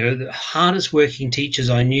the hardest working teachers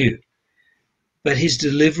I knew. But his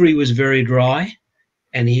delivery was very dry,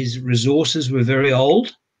 and his resources were very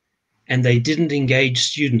old, and they didn't engage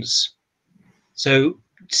students. So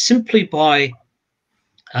simply by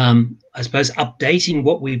I suppose updating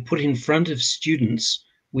what we put in front of students,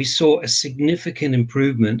 we saw a significant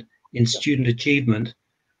improvement in student achievement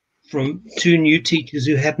from 2 new teachers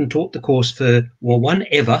who hadn't taught the course for, well, one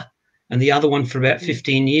ever, and the other one for about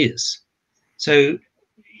 15 years. So,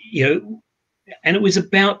 and it was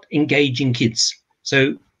about engaging kids.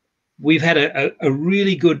 So we've had a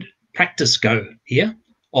really good practice go here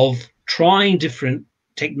of trying different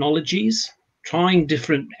technologies, trying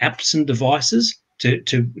different apps and devices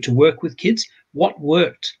to work with kids, what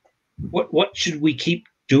worked? What should we keep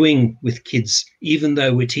doing with kids, even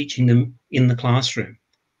though we're teaching them in the classroom?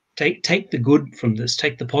 Take the good from this,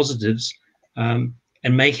 take the positives, and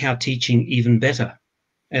make our teaching even better.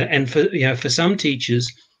 And for some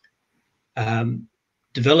teachers,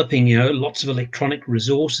 developing lots of electronic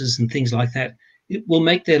resources and things like that, it will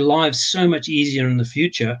make their lives so much easier in the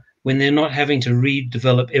future when they're not having to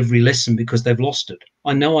redevelop every lesson because they've lost it.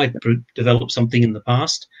 I know I developed something in the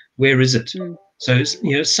past. Where is it? So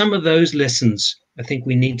some of those lessons I think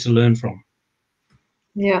we need to learn from.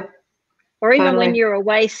 Yeah. Or even when you're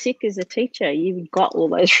away sick as a teacher, you've got all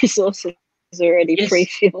those resources already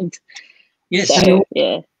pre-filled. Yes. So,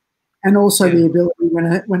 yeah. And also the ability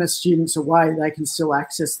when a student's away, they can still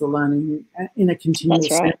access the learning in a continuous.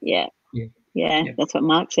 That's right. Yeah. That's what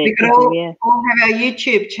Mark said. We could all have our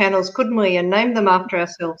YouTube channels, couldn't we? And name them after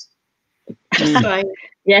ourselves. Just saying.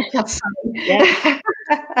 Yeah. Just saying. Yeah.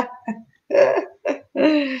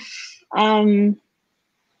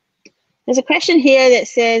 There's a question here that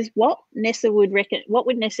says, what would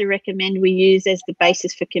NESA recommend we use as the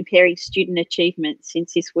basis for comparing student achievement,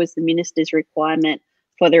 since this was the minister's requirement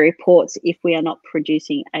for the reports if we are not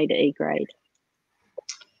producing A to E grade?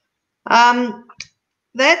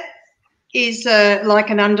 That is like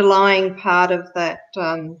an underlying part of that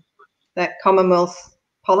that Commonwealth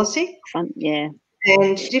policy. Yeah.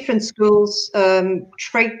 And different schools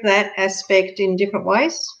treat that aspect in different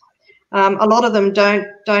ways. A lot of them don't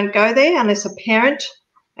go there unless a parent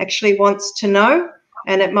actually wants to know,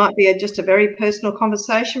 and it might be just a very personal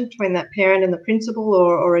conversation between that parent and the principal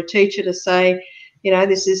or a teacher to say,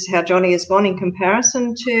 this is how Johnny has gone in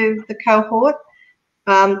comparison to the cohort.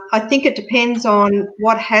 I think it depends on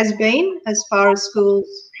what has been as far as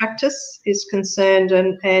schools' practice is concerned,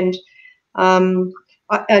 and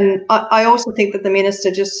I also think that the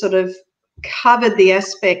minister just sort of covered the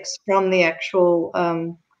aspects from the actual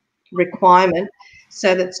requirement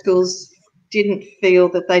so that schools didn't feel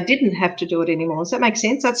that they didn't have to do it anymore. Does that make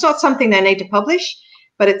sense? That's not something they need to publish,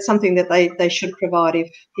 but it's something that they should provide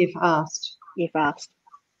if asked. If asked,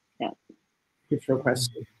 yeah. If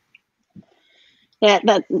requested. Yeah,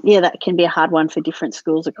 that can be a hard one for different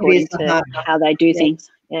schools according to how they do things.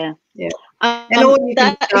 Yeah. And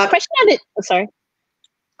sorry.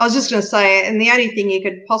 I was just going to say, and the only thing you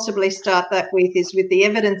could possibly start that with is with the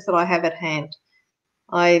evidence that I have at hand.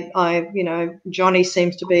 Johnny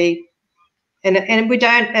seems to be, and we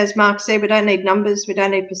don't, as Mark said, we don't need numbers, we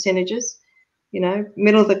don't need percentages.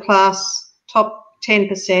 Middle of the class, top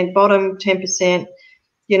 10%, bottom 10%,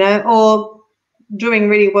 or doing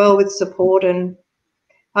really well with support. And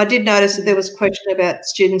I did notice that there was a question about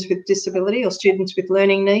students with disability or students with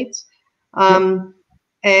learning needs,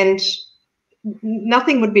 and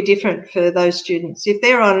nothing would be different for those students. If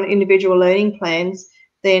they're on individual learning plans,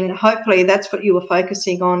 then hopefully that's what you were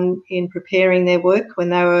focusing on in preparing their work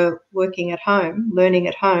when they were working at home, learning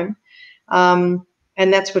at home. And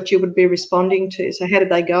that's what you would be responding to. So how did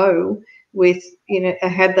they go with,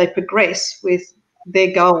 how did they progress with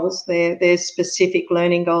their goals, their specific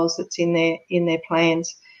learning goals that's in their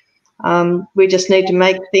plans? We just need to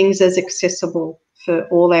make things as accessible for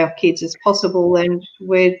all our kids as possible, and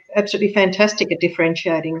we're absolutely fantastic at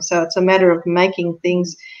differentiating. So it's a matter of making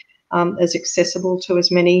things as accessible to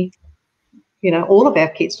as many, all of our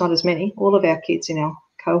kids, not as many, all of our kids in our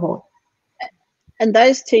cohort. And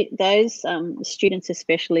those students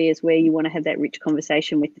especially is where you want to have that rich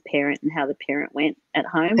conversation with the parent and how the parent went at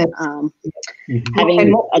home.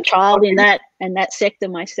 Having a child in that sector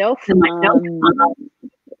myself,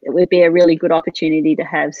 it would be a really good opportunity to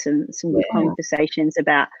have some good conversations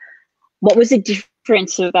about what was the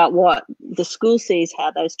difference about what the school sees how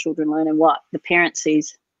those children learn and what the parent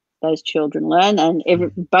sees those children learn, and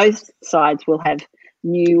both sides will have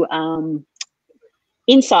new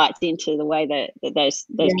insights into the way that those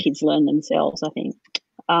kids learn themselves, I think.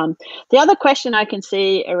 The other question I can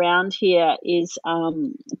see around here is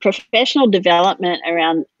professional development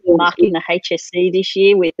around marking the HSC this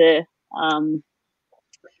year with the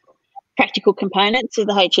practical components of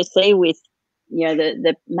the HSC with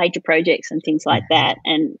the major projects and things like that,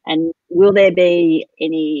 and will there be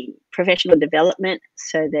any professional development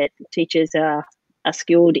so that teachers are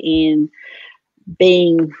skilled in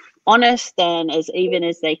being honest and as even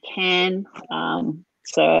as they can?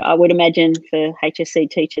 So I would imagine for HSC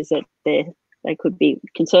teachers that they could be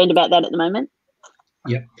concerned about that at the moment.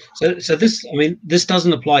 Yeah. So this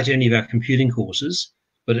doesn't apply to any of our computing courses,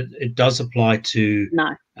 but it does apply to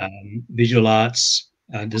visual arts,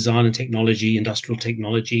 design and technology, industrial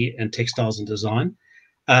technology, and textiles and design.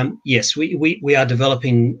 Yes, we are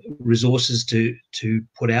developing resources to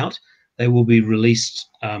put out. they will be released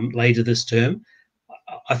later this term.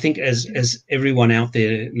 I think as everyone out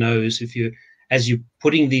there knows, as you're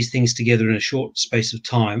putting these things together in a short space of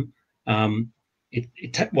time,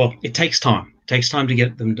 it takes time. It takes time to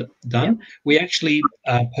get them done. Yep. We actually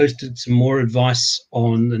posted some more advice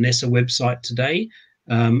on the NESA website today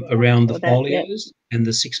around the folios and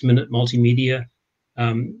the 6-minute multimedia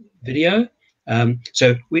video.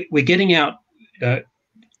 So we're getting out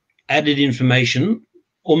added information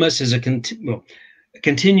almost as a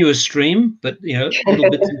continuous stream, but little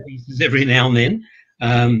bits and pieces every now and then.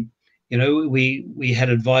 We had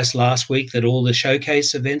advice last week that all the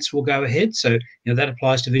showcase events will go ahead. So, that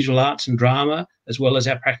applies to visual arts and drama as well as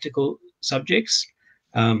our practical subjects.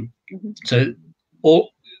 So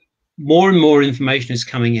more and more information is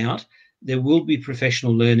coming out. There will be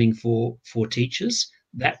professional learning for teachers.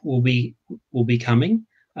 That will be coming.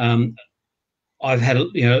 I've had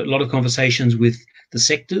a lot of conversations with the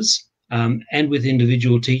sectors and with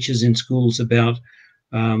individual teachers in schools about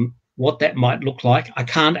what that might look like. I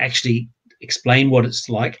can't actually explain what it's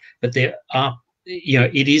like, but there are,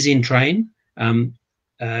 it is in train.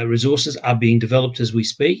 Resources are being developed as we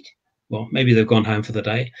speak. Well, maybe they've gone home for the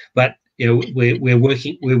day, but we're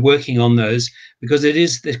working on those because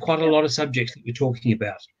there's quite a lot of subjects that we're talking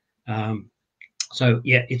about. So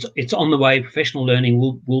yeah, it's on the way. Professional learning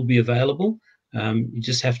will be available. You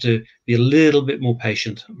just have to be a little bit more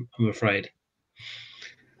patient, I'm afraid.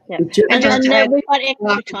 Yeah, and we've got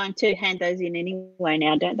extra time to hand those in anyway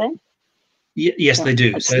now, don't they? Yes, they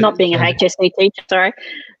do. It's not being a HSC teacher, sorry.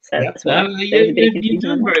 So that's why you're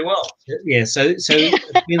doing very well. Yeah, so it's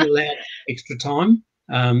been allowed extra time,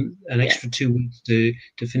 an extra 2 weeks to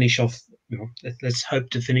finish off. Let's hope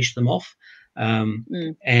to finish them off.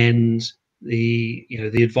 And the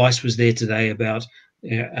advice was there today about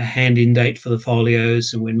a hand-in date for the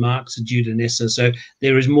folios and when marks are due to NESA. So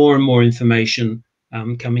there is more and more information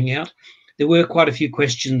coming out. There were quite a few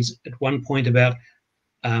questions at one point about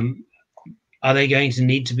are they going to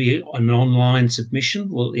need to be an online submission?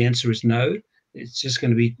 Well, the answer is no. It's just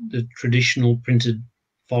going to be the traditional printed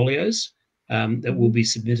folios that will be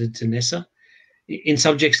submitted to NESA. In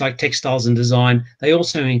subjects like textiles and design, they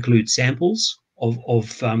also include samples of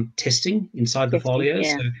testing inside the folios.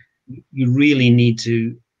 Yeah. So you really need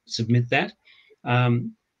to submit that.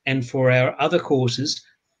 And for our other courses,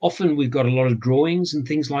 often we've got a lot of drawings and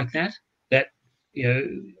things like that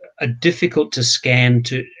are difficult to scan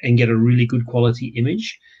and get a really good quality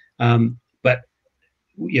image. But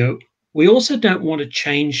we also don't want to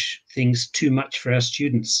change things too much for our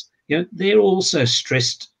students. They're also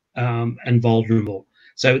stressed and vulnerable.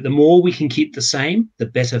 So the more we can keep the same, the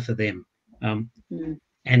better for them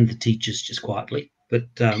and the teachers, just quietly. But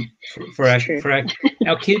for our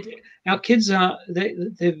kids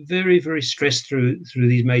they're very, very stressed through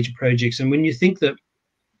these major projects. And when you think that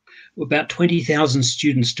about 20,000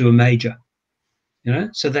 students do a major,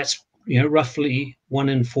 so that's roughly 1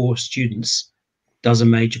 in 4 students does a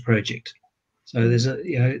major project. So there's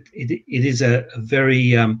it is a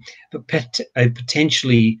very a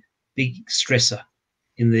potentially big stressor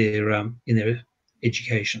in their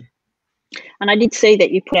education. And I did see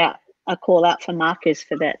that you put out a call out for markers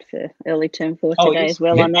for that for early term 4 today as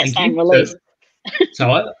well on that same release.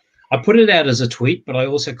 So I put it out as a tweet, but I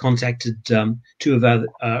also contacted 2 of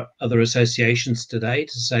our other associations today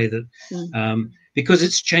to say that because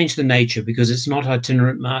it's changed the nature, because it's not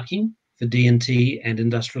itinerant marking for D&T and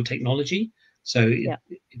industrial technology. So it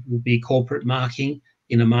will be corporate marking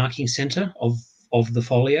in a marking centre of the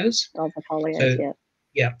folios. Of the folios,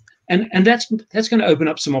 yeah. And that's going to open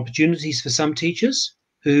up some opportunities for some teachers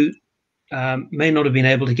who may not have been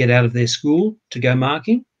able to get out of their school to go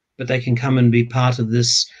marking, but they can come and be part of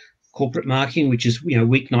this corporate marking, which is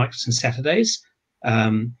weeknights and Saturdays.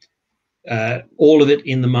 All of it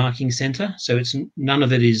in the marking centre, so it's none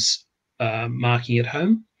of it is marking at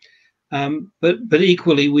home. But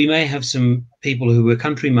equally, we may have some people who are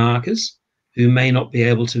country markers who may not be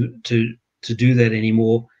able to do that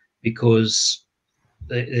anymore because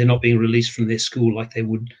they're not being released from their school like they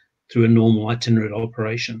would through a normal itinerant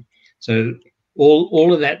operation. So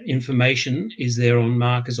all of that information is there on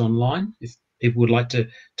Markers Online if people would like to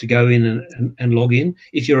go in and log in.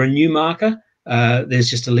 If you're a new marker, there's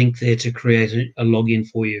just a link there to create a login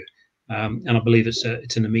for you. And I believe it's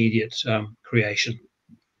an immediate creation.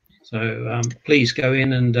 So please go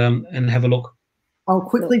in and have a look. I'll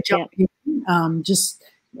quickly jump in, just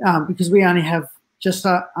because we only have just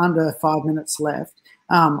under 5 minutes left.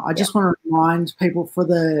 I just want to remind people for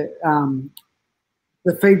the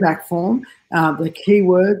feedback form, the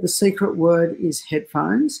keyword, the secret word is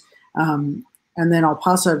headphones. And then I'll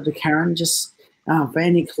pass over to Karen. Just for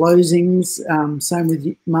any closings, same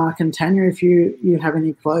with Mark and Tanya, if you have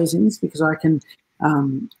any closings, because I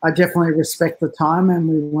definitely respect the time, and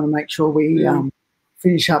we want to make sure we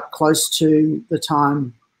finish up close to the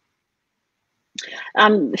time.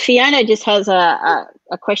 Fiona just has a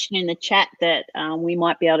question in the chat that we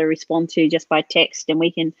might be able to respond to just by text, and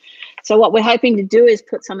we can. So what we're hoping to do is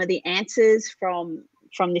put some of the answers from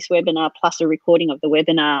this webinar plus a recording of the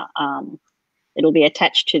webinar. It'll be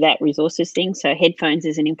attached to that resources thing. So headphones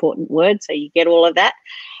is an important word, so you get all of that.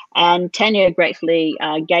 And Tanya gratefully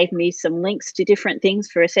gave me some links to different things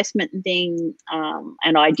for assessment and things,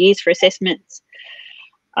 and ideas for assessments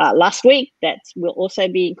last week. That will also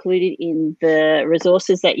be included in the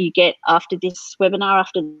resources that you get after this webinar,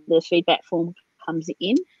 after the feedback form comes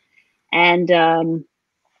in. And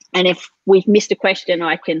if we've missed a question,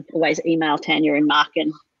 I can always email Tanya and Mark,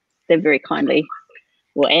 and they're very kindly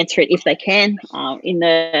will answer it if they can in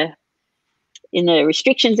the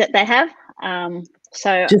restrictions that they have.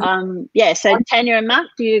 So Tanya and Mark,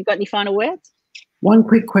 do you got any final words? One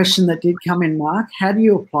quick question that did come in, Mark. How do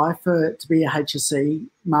you apply to be a HSE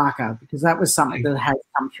marker? Because that was something that has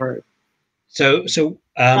come through. So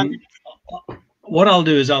what I'll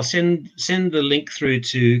do is I'll send the link through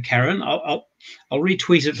to Karen. I'll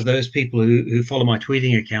retweet it for those people who follow my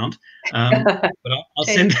tweeting account. But I'll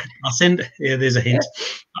send. Yeah, there's a hint.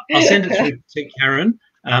 I'll send it through to Karen.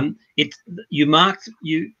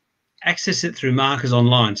 You access it through Markers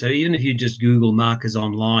Online. So even if you just Google Markers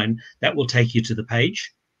Online, that will take you to the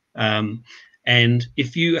page. And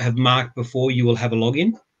if you have marked before, you will have a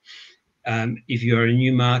login. If you're a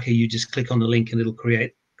new marker, you just click on the link and it'll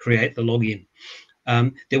create the login.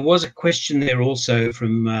 There was a question there also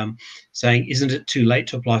from saying, isn't it too late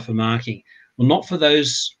to apply for marking? Well, not for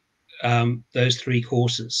those 3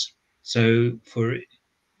 courses. So for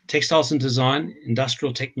textiles and design,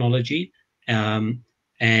 industrial technology,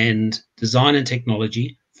 and design and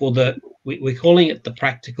technology, we're calling it the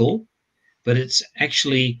practical, but it's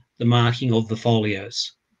actually the marking of the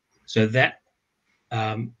folios. So that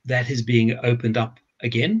is being opened up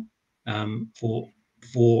again for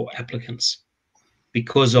applicants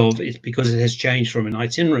because it has changed from an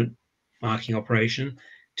itinerant marking operation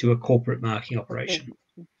to a corporate marking operation.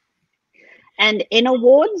 And in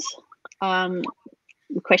awards, the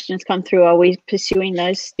questions come through, are we pursuing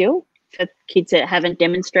those still for kids that haven't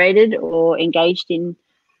demonstrated or engaged in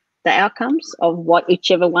the outcomes of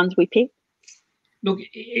whichever ones we pick? Look,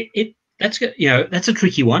 that's a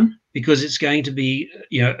tricky one, because it's going to be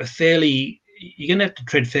you're going to have to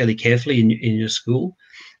tread fairly carefully in your school.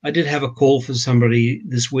 I did have a call for somebody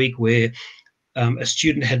this week where a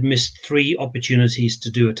student had missed 3 opportunities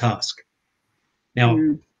to do a task. Now,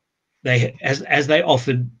 as they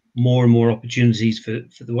offered more and more opportunities for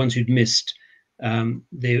the ones who'd missed,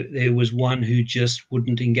 there was one who just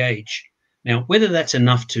wouldn't engage. Now, whether that's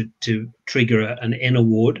enough to trigger an N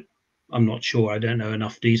award, I'm not sure. I don't know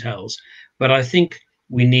enough details. But I think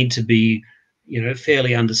we need to be,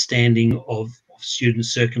 fairly understanding of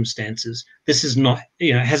students' circumstances. This is not,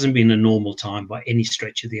 hasn't been a normal time by any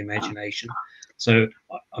stretch of the imagination. So,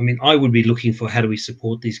 I mean, I would be looking for how do we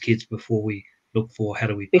support these kids before we look for how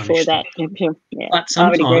do we punish them. Yeah, but I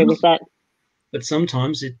would agree with that. But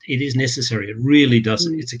sometimes it is necessary. It really does.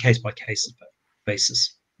 It's a case-by-case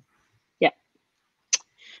basis. Yeah.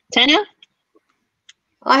 Tanya?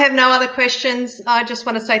 I have no other questions. I just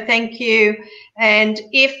want to say thank you. And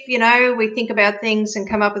if, we think about things and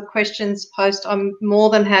come up with questions post, I'm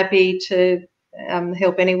more than happy to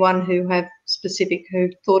help anyone who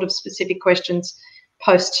thought of specific questions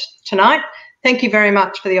post tonight. Thank you very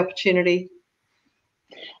much for the opportunity.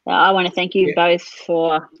 I want to thank you both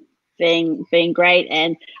for being great,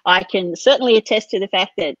 and I can certainly attest to the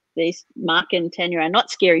fact that these Mark and Tanya are not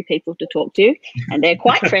scary people to talk to, and they're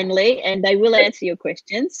quite friendly, and they will answer your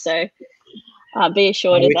questions. So be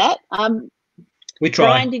assured of that. We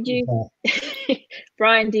try.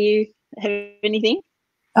 Brian, do you have anything?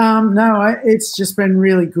 No, it's just been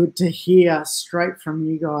really good to hear straight from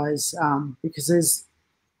you guys, because there's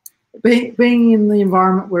being in the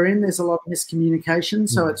environment we're in, there's a lot of miscommunication.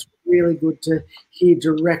 So it's really good to hear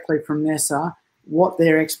directly from NESA what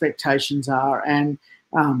their expectations are, and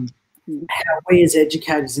how we as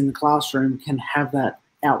educators in the classroom can have that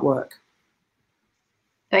outwork.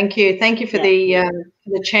 Thank you. Thank you for the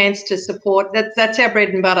chance to support. That's our bread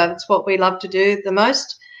and butter. That's what we love to do the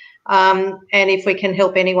most. And if we can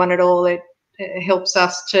help anyone at all, it helps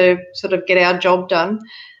us to sort of get our job done.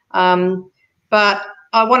 But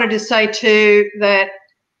I wanted to say too that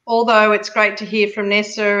although it's great to hear from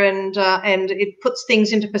NESA and it puts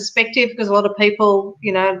things into perspective, because a lot of people,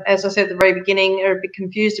 as I said at the very beginning, are a bit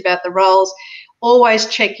confused about the roles, always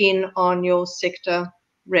check in on your sector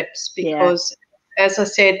reps, because as I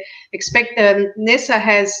said, NESA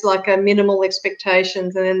has like a minimal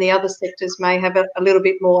expectations, and then the other sectors may have a little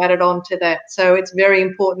bit more added on to that. So it's very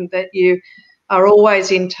important that you are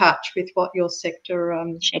always in touch with what your sector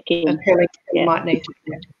might need to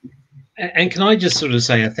do. And can I just sort of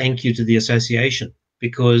say a thank you to the association,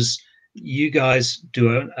 because you guys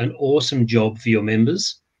do an awesome job for your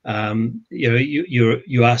members.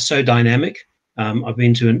 You are so dynamic. I've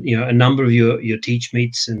been to a number of your teach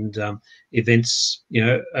meets and events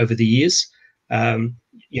over the years.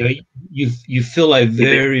 You fill a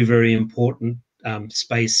very, very important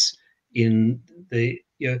space in the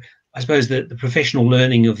I suppose the professional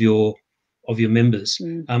learning of your members.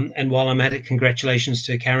 And while I'm at it, congratulations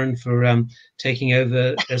to Karen for taking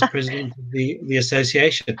over as president of the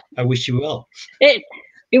association. I wish you well.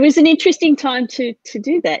 It was an interesting time to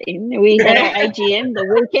do that. We had our AGM the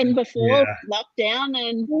weekend before lockdown,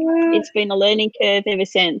 and it's been a learning curve ever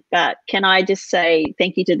since. But can I just say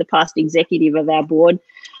thank you to the past executive of our board,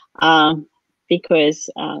 because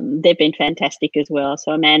they've been fantastic as well.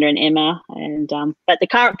 So Amanda and Emma, and but the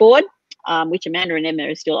current board, which Amanda and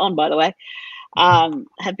Emma are still on, by the way,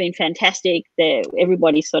 have been fantastic.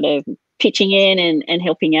 Everybody's sort of pitching in and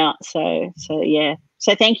helping out. So yeah.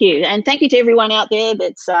 So thank you. And thank you to everyone out there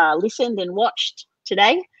that's listened and watched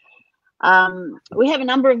today. We have a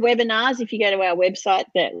number of webinars, if you go to our website,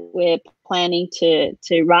 that we're planning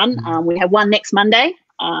to run. We have one next Monday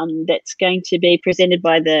that's going to be presented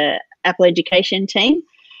by the Apple Education team.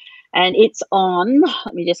 And it's on,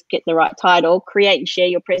 let me just get the right title, Create and Share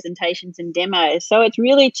Your Presentations and Demos. So it's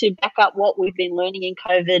really to back up what we've been learning in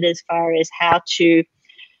COVID as far as how to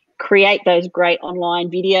create those great online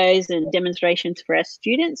videos and demonstrations for our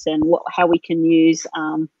students, and how we can use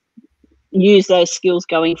those skills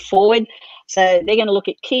going forward. So they're going to look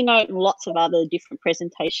at Keynote and lots of other different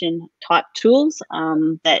presentation type tools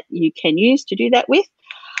that you can use to do that with.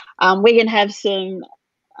 We're going to have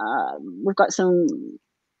we've got some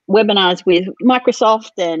webinars with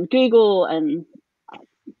Microsoft and Google, and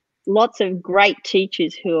lots of great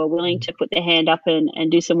teachers who are willing to put their hand up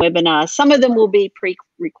and do some webinars. Some of them will be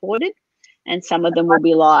pre-recorded and some of them will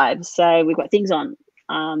be live. So we've got things on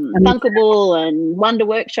Thunkable and Wonder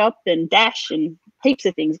Workshop and Dash and heaps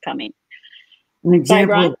of things coming. An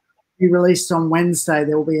example we released on Wednesday,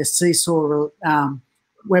 there will be a Seesaw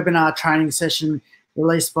webinar training session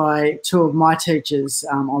released by 2 of my teachers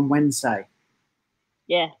on Wednesday.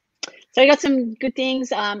 Yeah. So we got some good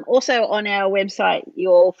things. Also on our website,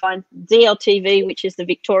 you'll find ZLTV, which is the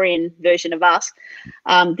Victorian version of us.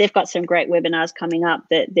 They've got some great webinars coming up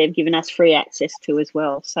that they've given us free access to as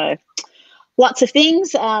well. So lots of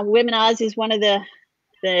things. Webinars is one of the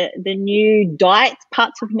new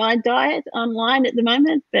parts of my diet online at the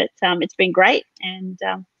moment, but it's been great. And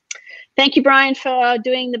thank you, Brian, for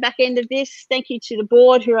doing the back end of this. Thank you to the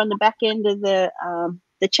board who are on the back end of the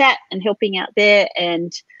chat and helping out there,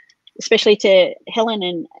 and especially to Helen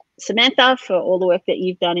and Samantha for all the work that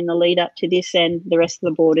you've done in the lead up to this, and the rest of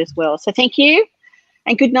the board as well. So thank you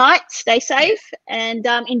and good night. Stay safe and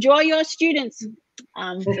enjoy your students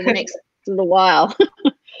for the next little while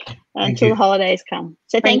until the holidays come.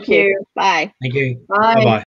 So thank you. Bye. Thank you. Bye. Bye-bye.